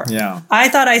signed up for. Yeah. I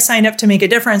thought I signed up to make a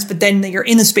difference, but then you're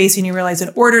in the space and you realize, in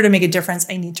order to make a difference,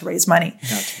 I need to raise money. You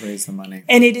have to raise the money.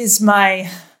 And it is my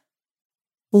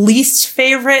least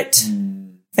favorite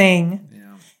thing,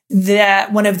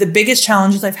 that one of the biggest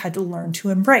challenges I've had to learn to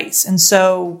embrace. And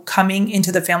so coming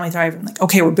into the Family Thrive, I'm like,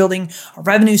 okay, we're building a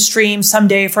revenue stream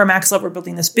someday for MaxLove. We're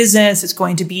building this business. It's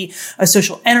going to be a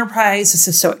social enterprise. This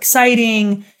is so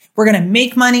exciting. We're going to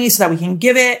make money so that we can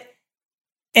give it.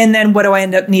 And then what do I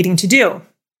end up needing to do?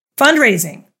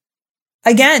 Fundraising.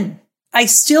 Again, I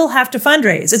still have to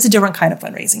fundraise. It's a different kind of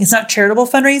fundraising. It's not charitable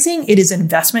fundraising. It is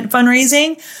investment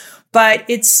fundraising, but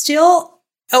it's still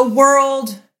a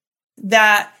world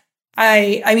that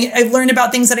I've learned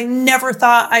about things that I never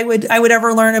thought I would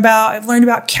ever learn about. I've learned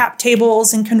about cap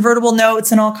tables and convertible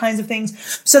notes and all kinds of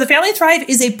things. So the Family Thrive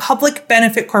is a public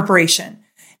benefit corporation.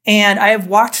 And I have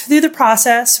walked through the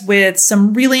process with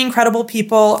some really incredible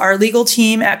people, our legal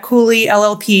team at Cooley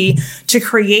LLP, to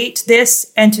create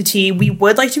this entity. We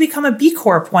would like to become a B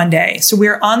Corp one day. So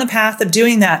we're on the path of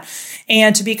doing that.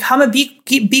 And to become a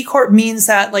B Corp means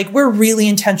that like we're really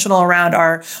intentional around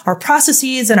our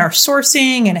processes and our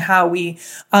sourcing and how we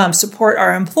support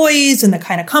our employees and the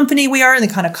kind of company we are and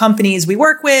the kind of companies we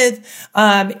work with.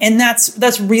 And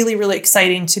that's really, really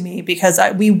exciting to me because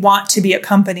we want to be a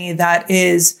company that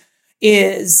is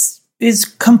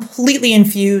completely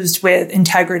infused with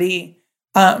integrity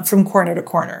from corner to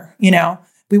corner.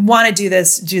 We want to do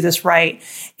this right.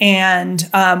 And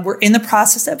we're in the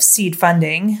process of seed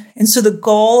funding. And so the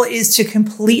goal is to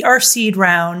complete our seed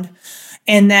round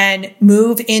and then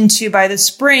move into, by the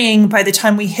spring, by the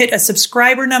time we hit a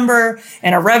subscriber number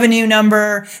and a revenue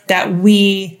number, that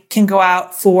we can go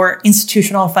out for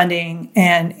institutional funding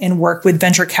and work with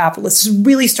venture capitalists to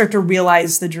really start to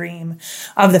realize the dream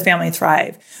of the Family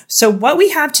Thrive. So what we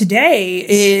have today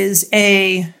is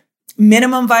a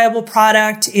minimum viable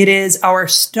product. It is our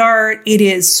start. It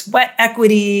is sweat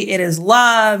equity. It is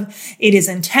love. It is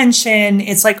intention.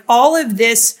 It's like all of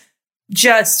this,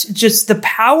 just the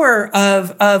power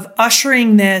of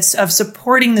ushering this, of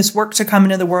supporting this work to come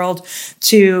into the world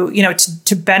to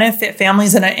benefit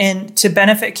families and to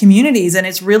benefit communities. And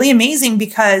it's really amazing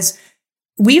because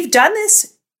we've done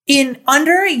this in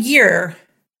under a year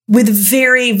with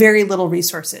very, very little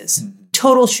resources,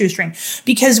 total shoestring,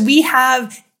 because we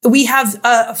have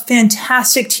a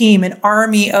fantastic team, an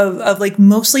army of like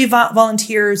mostly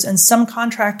volunteers and some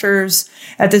contractors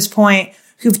at this point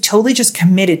who've totally just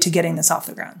committed to getting this off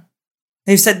the ground.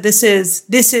 They've said, this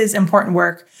is important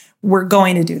work. We're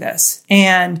going to do this.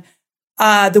 And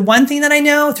the one thing that I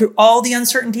know through all the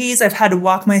uncertainties, I've had to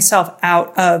walk myself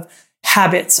out of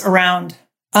habits around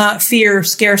fear,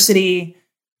 scarcity.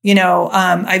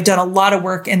 I've done a lot of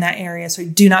work in that area. So I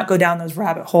do not go down those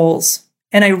rabbit holes.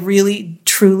 And I really,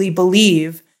 truly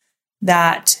believe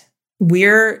that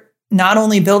we're not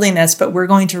only building this, but we're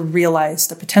going to realize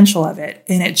the potential of it.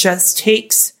 And it just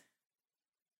takes,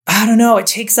 it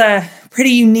takes a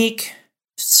pretty unique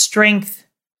strength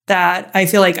that I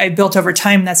feel like I built over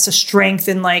time. That's the strength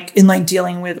in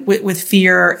dealing with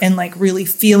fear and like really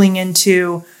feeling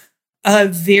into a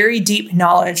very deep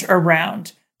knowledge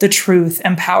around the truth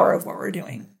and power of what we're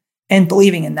doing and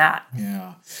believing in that.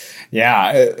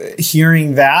 Yeah.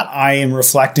 Hearing that, I am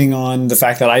reflecting on the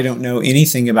fact that I don't know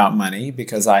anything about money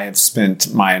because I have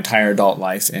spent my entire adult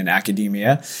life in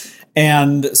academia.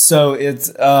 And so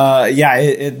this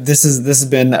has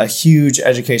been a huge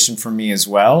education for me as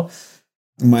well.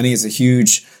 Money is a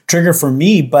huge trigger for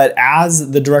me, but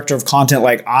as the director of content,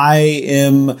 like I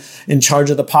am in charge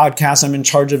of the podcast, I'm in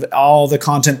charge of all the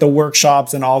content, the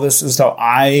workshops and all this stuff.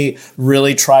 I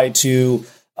really try to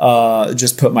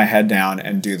just put my head down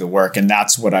and do the work. And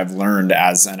that's what I've learned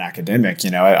as an academic.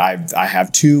 I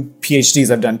have 2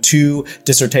 PhDs, I've done 2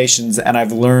 dissertations, and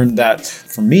I've learned that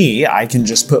for me, I can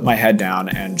just put my head down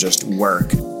and just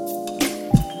work.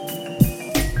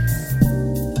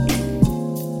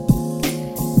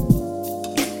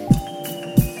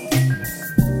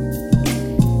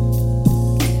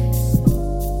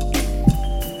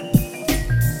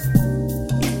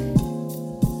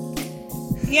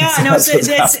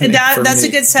 That's a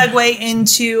good segue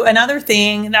into another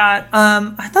thing that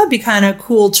I thought would be kind of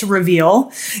cool to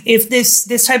reveal. If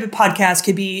this type of podcast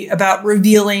could be about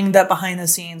revealing the behind the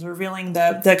scenes, revealing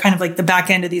the kind of like the back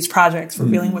end of these projects,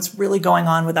 revealing what's really going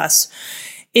on with us,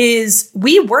 is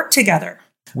we work together.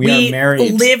 We are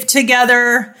married. Live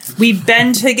together. We've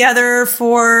been together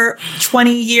for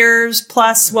 20 years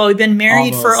plus. Well, we've been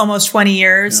married for almost 20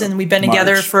 years, and we've been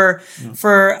together for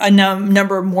a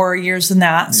number more years than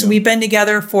that. So we've been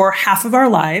together for half of our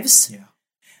lives. Yeah.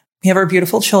 We have our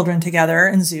beautiful children together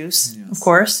and Zeus, of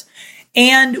course.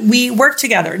 And we work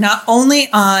together, not only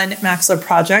on MaxLove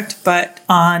Project, but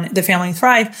on the Family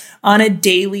Thrive on a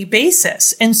daily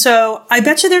basis. And so I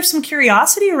bet you there's some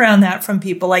curiosity around that from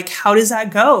people. Like, how does that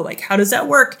go? Like, how does that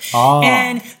work?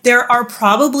 And there are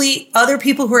probably other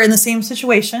people who are in the same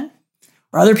situation,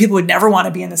 or other people who would never want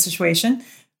to be in this situation,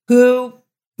 who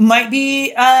might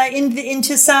be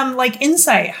into some like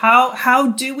insight. How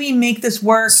do we make this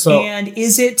work? And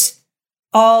is it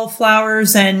all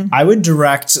flowers? And I would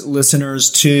direct listeners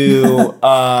to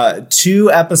 2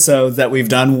 episodes that we've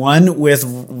done, one with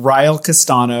Ryle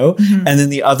Castano and then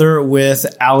the other with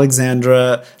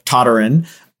Alexandra Todderin.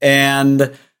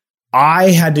 And I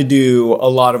had to do a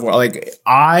lot of work. Like,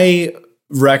 I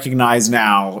recognize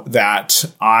now that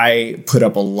I put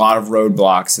up a lot of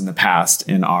roadblocks in the past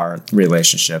in our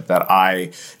relationship, that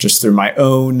I just through my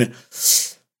own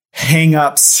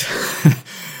hang-ups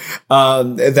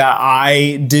that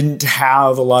I didn't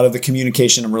have a lot of the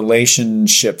communication and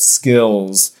relationship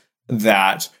skills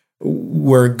that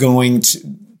were going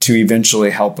to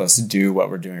eventually help us do what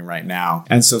we're doing right now.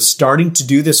 And so starting to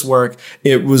do this work,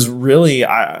 it was really,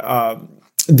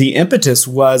 the impetus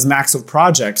was MaxLove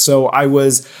Project. So I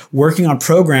was working on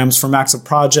programs for MaxLove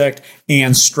Project,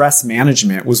 and stress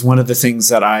management was one of the things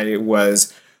that I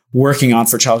was working on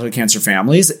for childhood cancer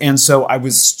families. And so I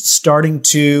was starting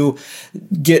to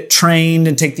get trained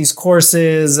and take these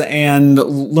courses and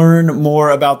learn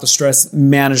more about the stress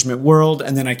management world.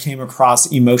 And then I came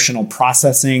across emotional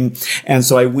processing. And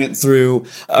so I went through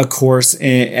a course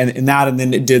in that, and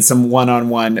then did some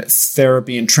one-on-one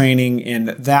therapy and training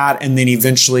in that, and then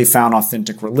eventually found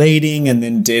authentic relating, and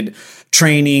then did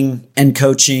training and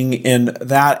coaching in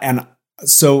that. And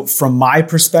so from my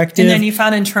perspective, and then you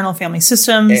found internal family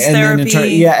systems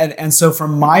therapy. And so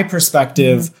from my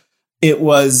perspective, it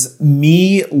was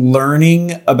me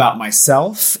learning about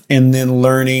myself, and then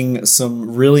learning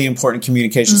some really important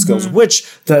communication skills, which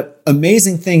the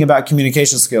amazing thing about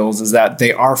communication skills is that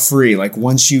they are free. Like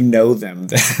once you know them,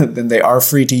 then they are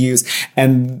free to use.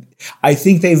 And I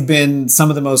think they've been some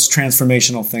of the most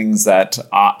transformational things that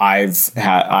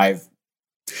I've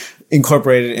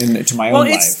incorporated into my own life.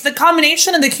 Well, it's the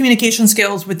combination of the communication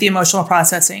skills with the emotional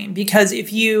processing, because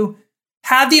if you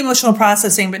have the emotional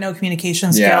processing but no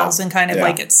communication skills, and kind of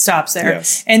like it stops there.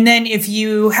 Yes. And then if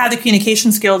you have the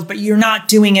communication skills but you're not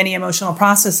doing any emotional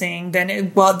processing, then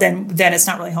it's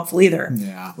not really helpful either.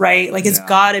 Yeah. Right? Like it's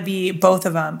got to be both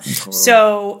of them. Totally.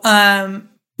 So,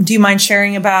 do you mind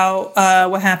sharing about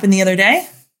what happened the other day?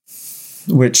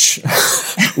 Which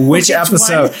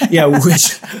episode?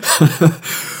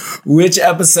 Which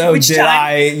episode did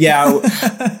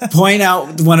I point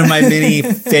out one of my many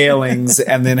failings,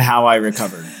 and then how I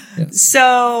recovered? Yes.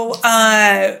 So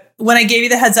when I gave you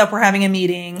the heads up, we're having a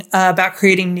meeting about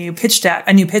creating a new pitch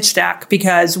deck,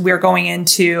 because we're going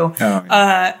into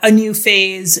a new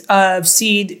phase of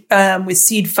seed with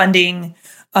seed funding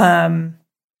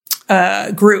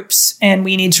groups, and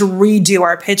we need to redo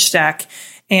our pitch deck.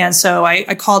 And so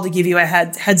I called to give you a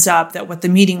heads up that what the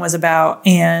meeting was about,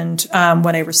 and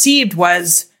what I received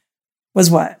was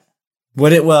what?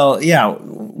 What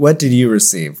did you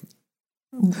receive?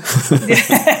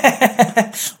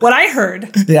 What I heard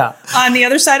on the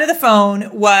other side of the phone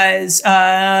was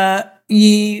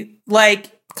you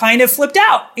kind of flipped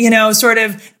out, sort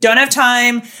of don't have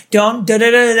time, don't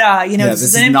this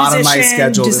is not on my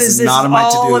schedule. This is not on my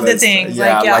to-do list. All of the things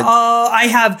I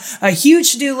have a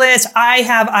huge to-do list. I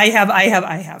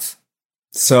have.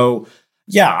 So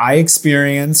I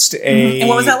experienced and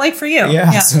what was that like for you?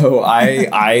 So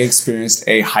I experienced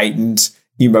a heightened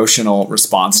emotional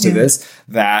response to this,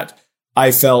 that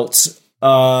I felt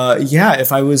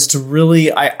if I was to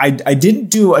really, I didn't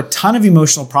do a ton of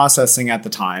emotional processing at the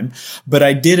time, but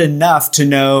I did enough to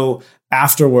know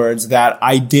afterwards that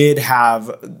I did have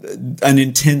an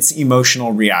intense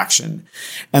emotional reaction,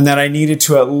 and that I needed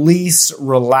to at least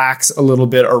relax a little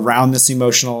bit around this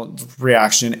emotional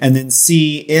reaction, and then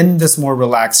see in this more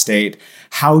relaxed state,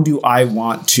 how do I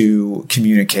want to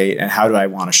communicate, and how do I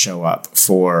want to show up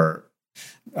for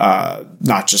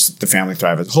not just the Family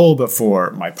Thrive as a whole, but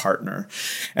for my partner.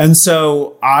 And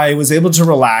so I was able to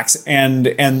relax and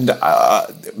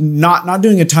not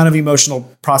doing a ton of emotional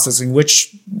processing,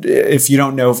 which, if you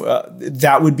don't know,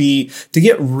 that would be to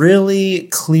get really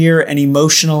clear and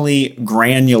emotionally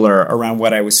granular around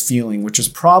what I was feeling, which was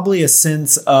probably a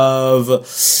sense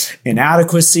of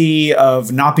inadequacy,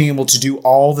 of not being able to do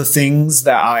all the things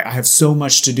that I have so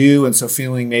much to do. And so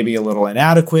feeling maybe a little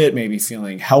inadequate, maybe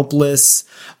feeling helpless,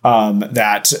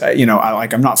 that,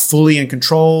 I'm not fully in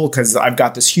control because I've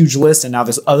got this huge list, and now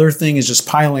this other thing is just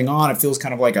piling on. It feels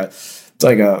kind of like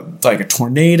a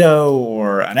tornado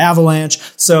or an avalanche.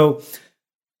 So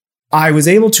I was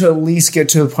able to at least get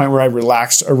to the point where I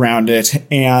relaxed around it.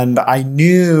 And I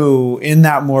knew in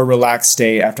that more relaxed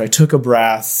state, after I took a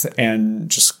breath and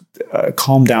just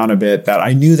calmed down a bit, that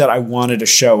I knew that I wanted to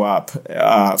show up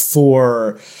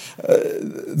for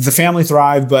the Family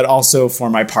Thrive, but also for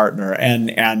my partner.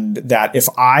 And that if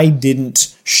I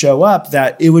didn't show up,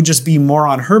 that it would just be more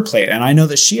on her plate. And I know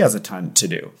that she has a ton to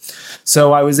do.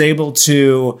 So I was able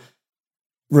to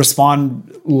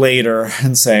respond later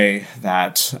and say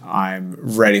that I'm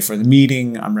ready for the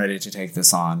meeting. I'm ready to take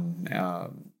this on.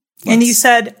 And you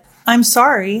said, I'm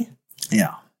sorry.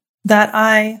 Yeah. That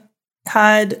I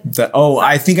had?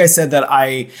 I think I said that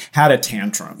I had a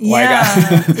tantrum.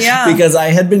 Yeah. Because I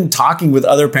had been talking with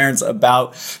other parents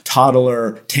about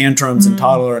toddler tantrums and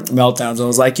toddler meltdowns. And I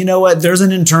was like, you know what? There's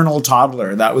an internal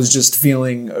toddler that was just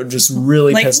feeling just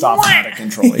really pissed off and out of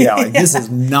control. Yeah, this is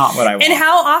not what I want. And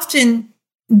how often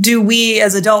do we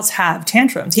as adults have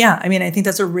tantrums? Yeah. I mean, I think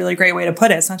that's a really great way to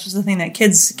put it. It's not just the thing that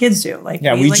kids do.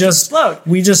 We just explode.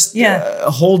 We just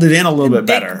hold it in a little bit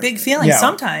better. Big feelings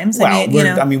sometimes. Well,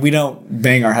 we don't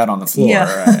bang our head on the floor.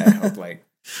 Yeah. I hope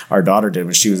our daughter did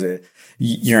when she was a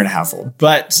year and a half old.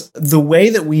 But the way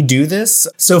that we do this,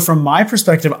 so from my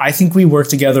perspective, I think we work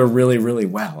together really, really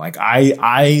well.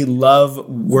 I love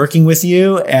working with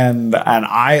you and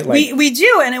we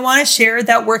do. And I want to share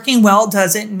that working well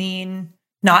doesn't mean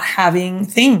not having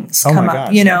things come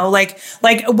up,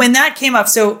 like when that came up.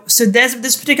 So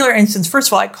this particular instance, first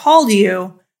of all, I called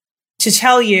you to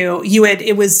tell you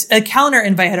it was a calendar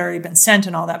invite had already been sent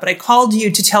and all that, but I called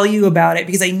you to tell you about it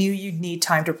because I knew you'd need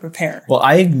time to prepare. Well,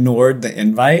 I ignored the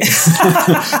invite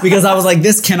because I was like,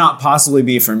 this cannot possibly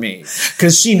be for me,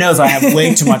 because she knows I have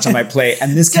way too much on my plate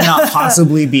and this cannot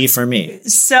possibly be for me.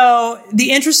 So the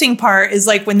interesting part is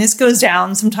when this goes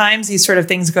down, sometimes these sort of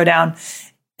things go down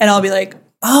and I'll be like,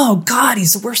 oh God,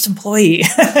 he's the worst employee.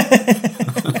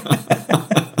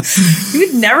 You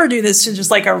would never do this to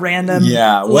just a random,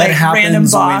 what happens random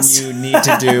boss when you need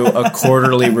to do a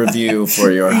quarterly review for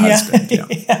your husband?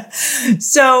 Yeah.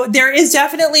 So there is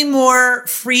definitely more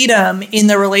freedom in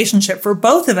the relationship for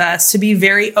both of us to be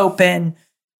very open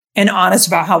and honest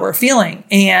about how we're feeling.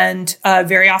 And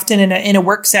very often in a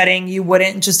work setting, you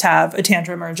wouldn't just have a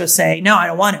tantrum or just say, no, I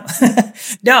don't want to.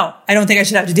 No, I don't think I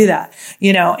should have to do that.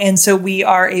 And so we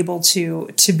are able to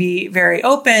be very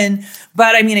open.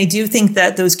 But I mean, I do think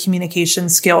that those communication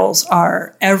skills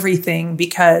are everything,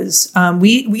 because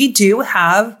we do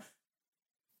have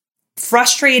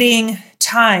frustrating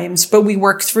times, but we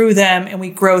work through them and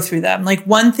we grow through them.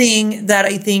 One thing that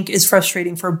I think is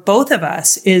frustrating for both of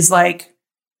us is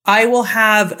I will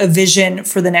have a vision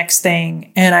for the next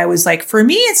thing. And I was for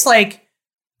me, it's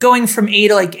going from A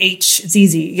to H, it's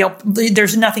easy.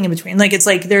 There's nothing in between.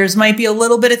 There's might be a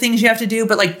little bit of things you have to do,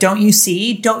 but don't you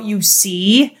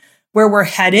see where we're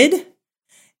headed?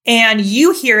 And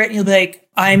you hear it and you'll be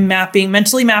I'm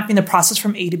mentally mapping the process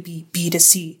from A to B, B to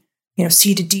C,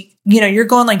 C to D. You're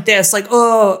going like this, I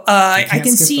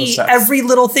can see every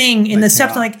little thing in the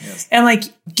steps.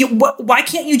 Why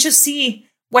can't you just see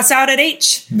what's out at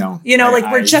H? No.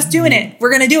 We're just doing it. We're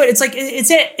going to do it.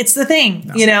 It's the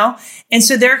thing, And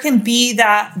so there can be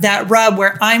that rub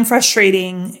where I'm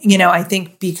frustrating, I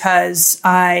think because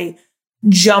I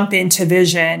jump into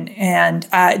vision and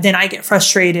then I get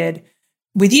frustrated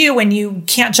with you when you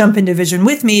can't jump into vision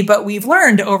with me. But we've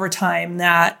learned over time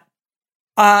that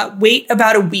wait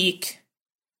about a week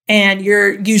and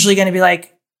you're usually going to be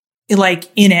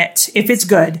in it if it's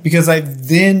good, because I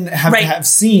then have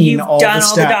seen all the steps,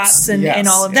 all the dots and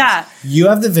all of that. You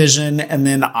have the vision, and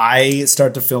then I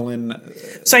start to fill in.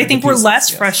 So I think we're less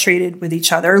frustrated with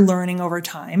each other, learning over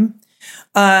time.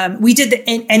 We did the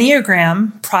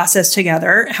Enneagram process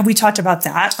together. Have we talked about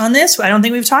that on this? I don't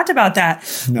think we've talked about that.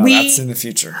 No, that's in the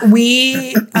future.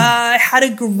 We had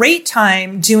a great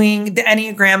time doing the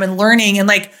Enneagram and learning, and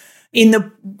in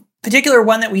the particular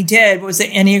one that we did, what was the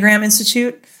Enneagram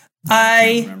Institute?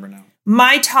 I remember now.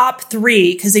 My top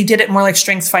 3, because they did it more like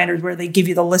Strengths Finders, where they give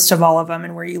you the list of all of them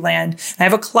and where you land. And I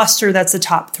have a cluster that's the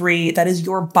top 3. That is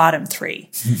your bottom 3.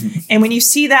 And when you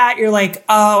see that, you're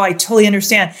oh, I totally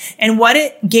understand. And what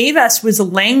it gave us was a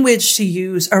language to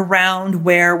use around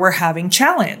where we're having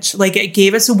challenge. It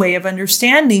gave us a way of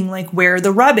understanding where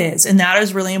the rub is. And that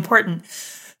is really important.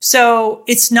 So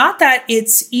it's not that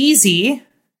it's easy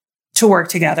to work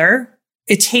together.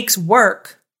 It takes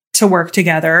work to work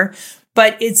together,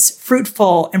 but it's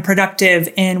fruitful and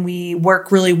productive, and we work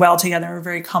really well together. We're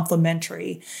very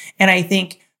complementary. And I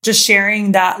think just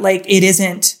sharing that, it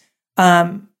isn't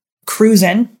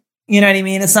cruising, you know what I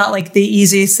mean? It's not the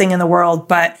easiest thing in the world,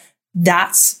 but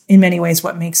that's in many ways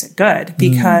what makes it good,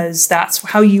 because that's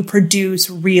how you produce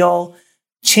real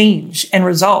change and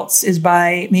results, is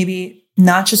by maybe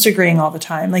not just agreeing all the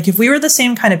time. If we were the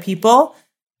same kind of people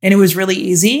and it was really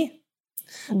easy,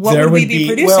 what would we be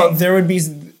producing? Well, there would be,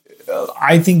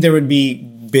 I think there would be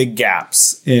big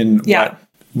gaps in what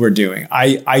we're doing.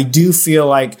 I do feel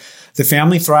the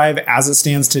Family Thrive as it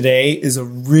stands today is a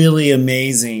really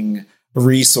amazing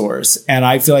resource. And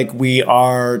I feel we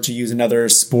are, to use another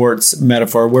sports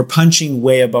metaphor, we're punching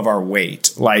way above our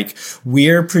weight.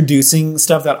 We're producing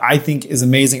stuff that I think is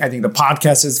amazing. I think the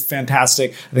podcast is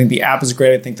fantastic. I think the app is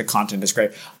great. I think the content is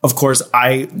great. Of course,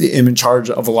 I am in charge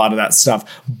of a lot of that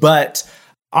stuff, but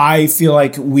I feel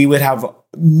like we would have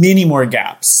many more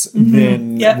gaps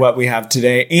than what we have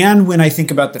today. And when I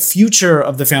think about the future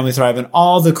of the Family Thrive and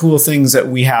all the cool things that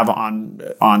we have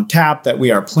on tap that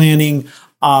we are planning,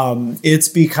 it's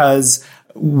because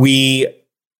we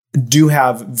do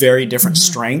have very different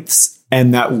strengths,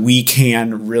 and that we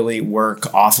can really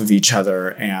work off of each other.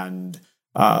 And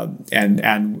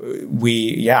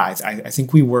we, I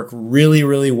think we work really,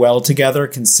 really well together,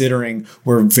 considering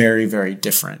we're very, very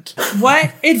different.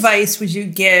 What advice would you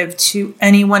give to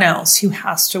anyone else who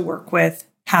gets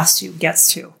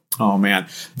to? Oh man,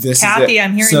 Kathy,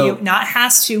 I'm hearing you. Not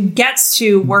gets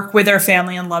to work with their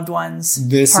family and loved ones,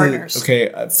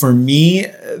 partners. For me,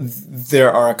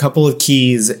 there are a couple of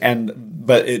keys,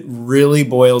 but it really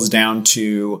boils down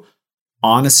to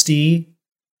honesty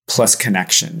plus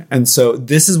connection. And so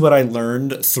this is what I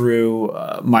learned through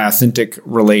my authentic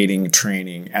relating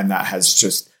training. And that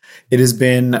it has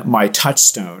been my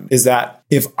touchstone, is that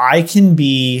if I can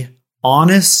be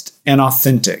honest and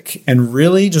authentic and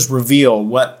really just reveal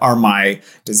what are my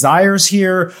desires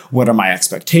here, what are my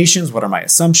expectations, what are my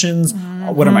assumptions,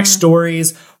 what are my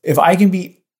stories, if I can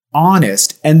be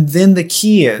honest, and then the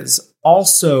key is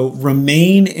also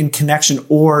remain in connection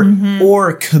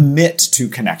or commit to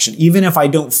connection. Even if I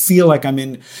don't feel like I'm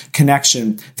in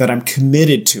connection, that I'm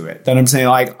committed to it, that I'm saying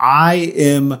like, I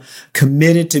am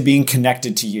committed to being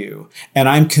connected to you, and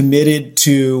I'm committed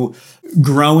to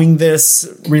growing this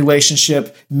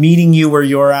relationship, meeting you where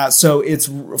you're at. So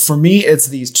for me, it's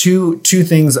these two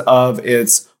things of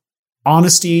it's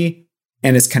honesty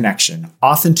and it's connection,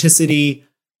 authenticity,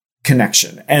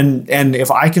 connection. And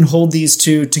if I can hold these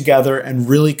two together and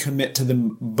really commit to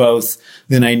them both,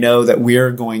 then I know that we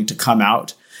are going to come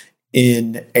out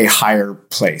in a higher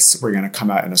place. We're going to come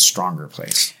out in a stronger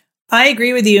place. I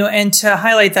agree with you. And to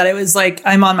highlight that, it was like,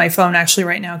 I'm on my phone actually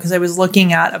right now because I was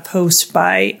looking at a post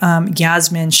by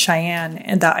Yasmin Cheyenne,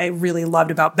 and that I really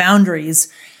loved about boundaries.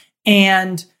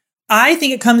 And I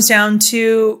think it comes down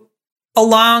to,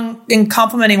 along in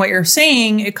complementing what you're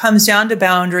saying, it comes down to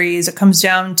boundaries. It comes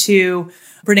down to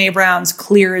Brene Brown's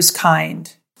clear is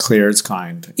kind. Clear is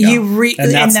kind. Yeah.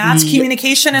 And that's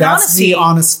communication and honesty.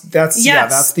 That's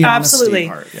the honesty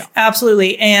part. Yeah.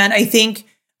 Absolutely. And I think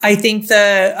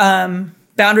the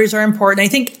boundaries are important. I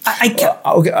think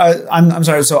I'm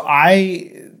sorry. So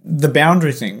the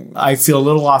boundary thing, I feel a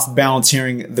little off balance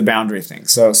hearing the boundary thing.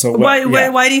 So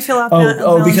why do you feel off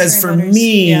balance? Because for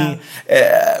me,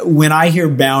 when I hear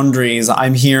boundaries,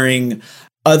 I'm hearing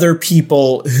other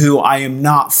people who I am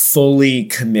not fully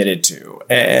committed to.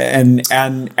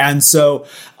 And so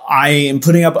I am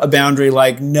putting up a boundary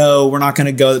like, no, we're not going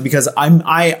to go, because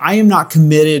I am not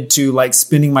committed to like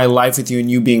spending my life with you and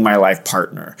you being my life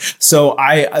partner. So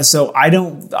I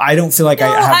don't feel like I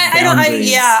have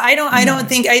boundaries.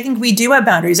 I think we do have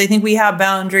boundaries. I think we have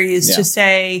boundaries to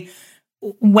say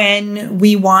when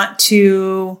we want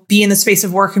to be in the space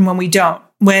of work and when we don't.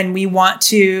 When we want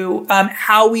to,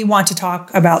 how we want to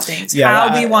talk about things,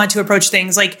 how we want to approach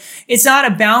things. Like, it's not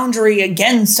a boundary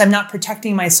against, I'm not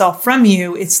protecting myself from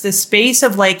you. It's the space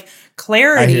of like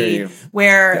clarity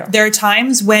where there are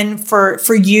times when for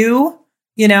you,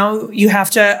 you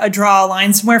have to draw a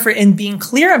line somewhere and being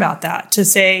clear about that, to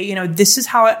say, this is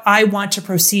how I want to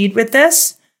proceed with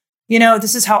this.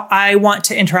 This is how I want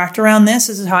to interact around this.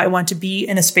 This is how I want to be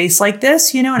in a space like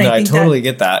this, and I totally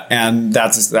get that. And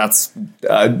that's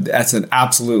an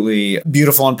absolutely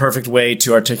beautiful and perfect way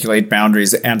to articulate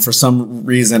boundaries. And for some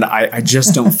reason, I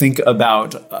just don't think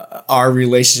about our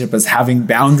relationship as having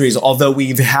boundaries, although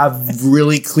we have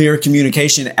really clear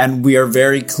communication and we are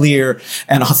very clear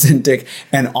and authentic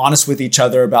and honest with each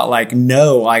other about like,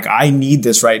 no, like I need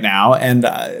this right now. And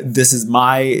this is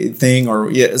my thing,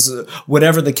 or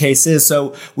whatever the case is.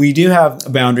 So we do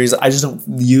have boundaries. I just don't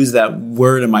use that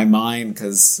word in my mind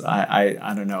because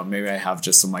I don't know, maybe I have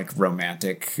just some like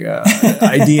romantic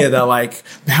idea that like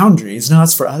boundaries, no,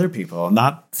 it's for other people,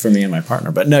 not for me and my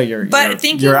partner. But no, you're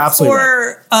absolutely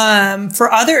right.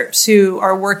 For others who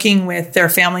are working with their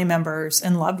family members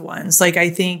and loved ones, like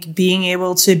I think being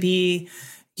able to be,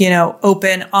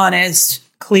 open, honest,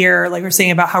 clear, like we're saying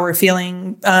about how we're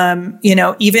feeling,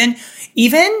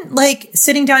 even like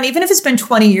sitting down, even if it's been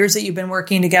 20 years that you've been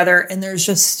working together and there's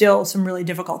just still some really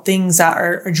difficult things that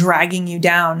are dragging you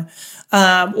down.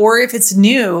 Or if it's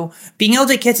new, being able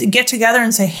to get together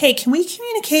and say, hey, can we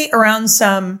communicate around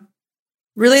some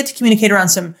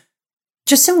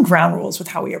ground rules with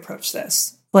how we approach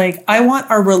this? Like, I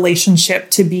want our relationship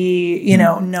to be,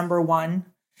 number one.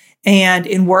 And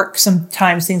in work,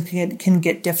 sometimes things can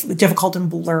get difficult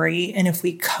and blurry. And if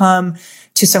we come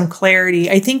to some clarity,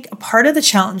 I think a part of the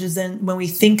challenge is then when we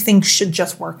think things should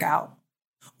just work out,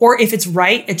 Or if it's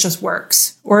right, it just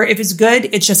works. Or if it's good,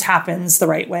 it just happens the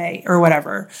right way or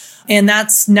whatever. And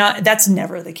that's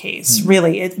never the case,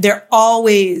 really. There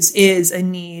always is a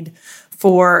need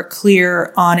for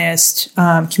clear, honest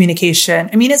communication.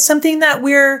 I mean, it's something that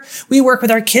we work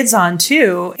with our kids on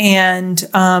too. And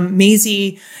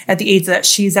Maisie, at the age that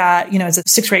she's at, as a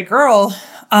 6th grade girl,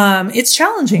 it's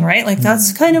challenging, right? Like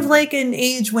that's kind of like an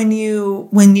age when you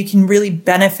can really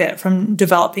benefit from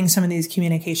developing some of these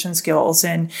communication skills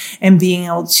and being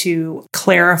able to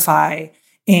clarify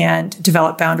and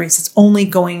develop boundaries. It's only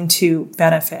going to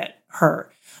benefit her.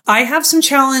 I have some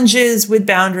challenges with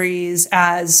boundaries,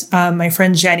 as my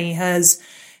friend Jenny has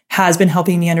been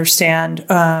helping me understand,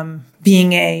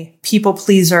 being a people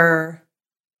pleaser,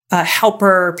 a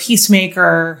helper,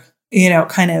 peacemaker,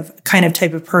 kind of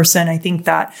type of person. I think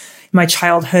that in my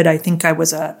childhood, I think I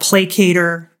was a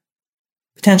placater,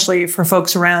 potentially for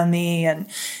folks around me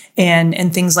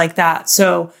and things like that.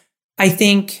 So I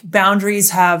think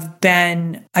boundaries I've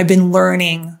been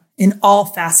learning in all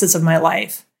facets of my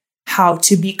life how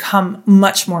to become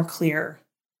much more clear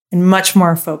and much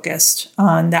more focused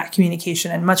on that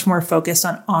communication and much more focused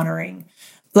on honoring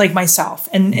like myself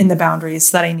and the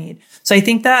boundaries that I need. So I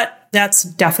think that's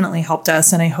definitely helped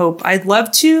us. And I'd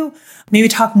love to maybe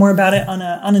talk more about it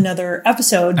on another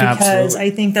episode, because Absolutely.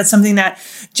 I think that's something that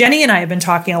Jenny and I have been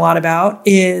talking a lot about,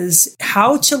 is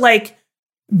how to like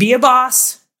be a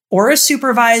boss or a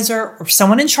supervisor or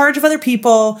someone in charge of other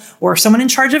people or someone in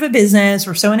charge of a business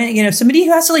or someone, somebody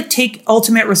who has to like take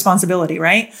ultimate responsibility,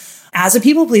 right? As a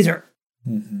people pleaser.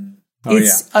 Mm-hmm.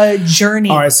 It's a journey.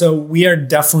 All right. So we are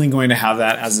definitely going to have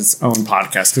that as its own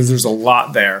podcast because there's a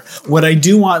lot there. What I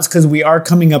do want is, because we are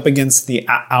coming up against the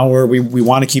hour, we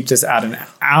want to keep this at an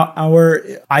hour.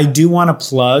 I do want to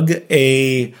plug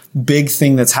a big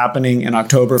thing that's happening in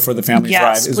October for the Family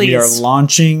Thrive. Is please. We are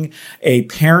launching a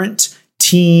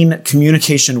parent-teen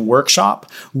communication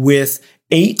workshop with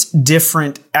 8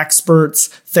 different experts,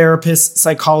 therapists,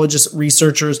 psychologists,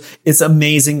 researchers. It's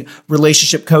amazing.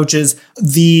 Relationship coaches.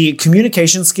 The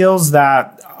communication skills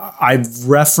that I've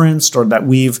referenced or that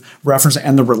we've referenced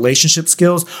and the relationship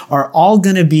skills are all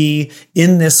going to be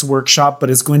in this workshop, but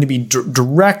it's going to be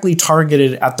directly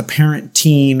targeted at the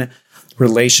parent-teen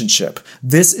relationship.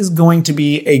 This is going to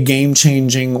be a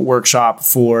game-changing workshop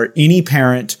for any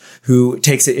parent who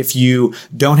takes it. If you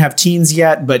don't have teens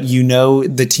yet, but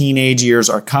the teenage years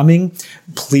are coming,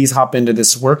 please hop into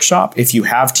this workshop. If you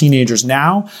have teenagers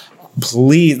now,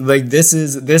 please, this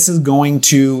is going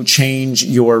to change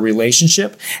your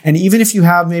relationship. And even if you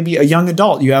have maybe a young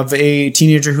adult, you have a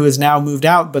teenager who has now moved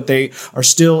out, but they are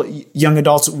still young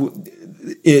adults,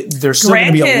 there's still going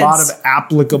to be a lot of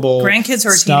applicable grandkids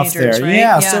or stuff teenagers, there. right?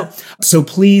 Yeah. So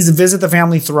please visit the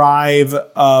Family Thrive.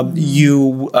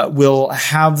 You will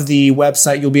have the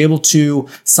website. You'll be able to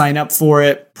sign up for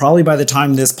it probably by the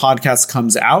time this podcast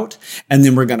comes out. And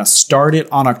then we're going to start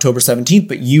it on October 17th,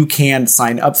 but you can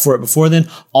sign up for it before then.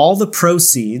 All the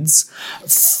proceeds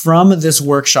from this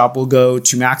workshop will go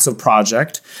to MaxLove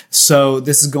Project. So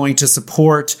this is going to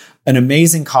support an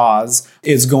amazing cause.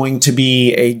 Is going to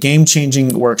be a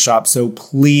game-changing workshop. So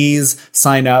please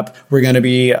sign up. We're going to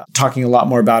be talking a lot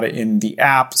more about it in the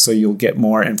app, so you'll get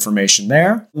more information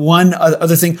there. One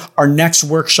other thing, our next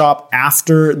workshop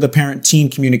after the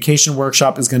parent-teen communication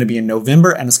workshop is going to be in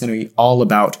November, and it's going to be all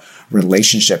about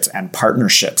relationships and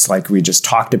partnerships like we just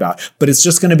talked about. But it's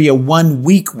just going to be a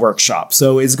 1-week workshop.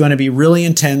 So it's going to be really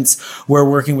intense. We're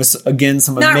working with, again,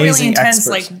 some not amazing really intense,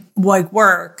 experts. like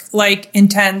work, like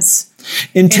intense,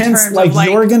 like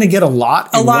you're going to get a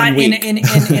lot in 1 week. in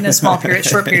a short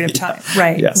period of time.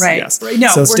 Right. Yes, right. Yes. No,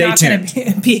 so we're not going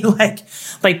to be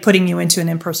like putting you into an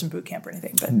in-person boot camp or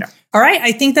anything. But no. All right.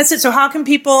 I think that's it. So how can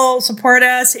people support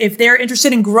us if they're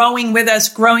interested in growing with us,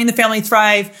 growing the Family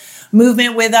Thrive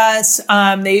movement with us?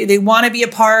 They want to be a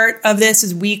part of this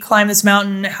as we climb this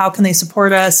mountain. How can they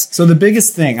support us? So the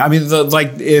biggest thing,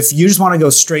 if you just want to go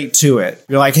straight to it,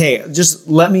 you're like, hey, just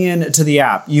let me into the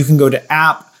app. You can go to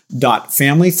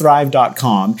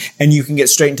app.familythrive.com and you can get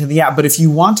straight into the app. But if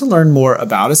you want to learn more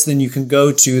about us, then you can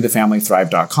go to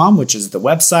thefamilythrive.com, which is the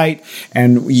website,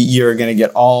 and you're going to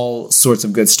get all sorts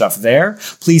of good stuff there.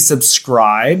 Please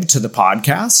subscribe to the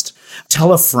podcast.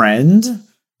 Tell a friend.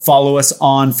 Follow us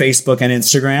on Facebook and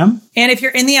Instagram. And if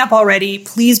you're in the app already,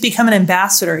 please become an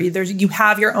ambassador. You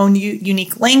have your own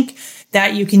unique link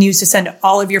that you can use to send to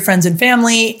all of your friends and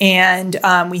family. And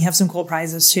we have some cool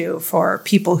prizes too for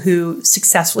people who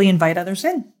successfully invite others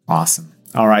in. Awesome.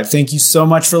 All right. Thank you so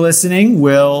much for listening.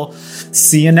 We'll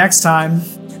see you next time.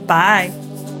 Bye.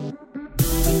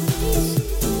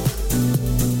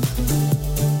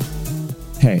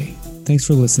 Hey, thanks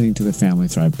for listening to the Family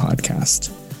Thrive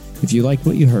podcast. If you liked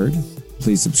what you heard,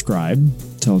 please subscribe,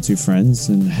 tell 2 friends,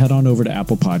 and head on over to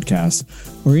Apple Podcasts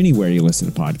or anywhere you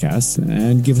listen to podcasts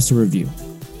and give us a review.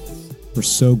 We're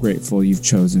so grateful you've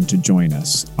chosen to join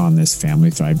us on this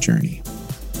Family Thrive journey.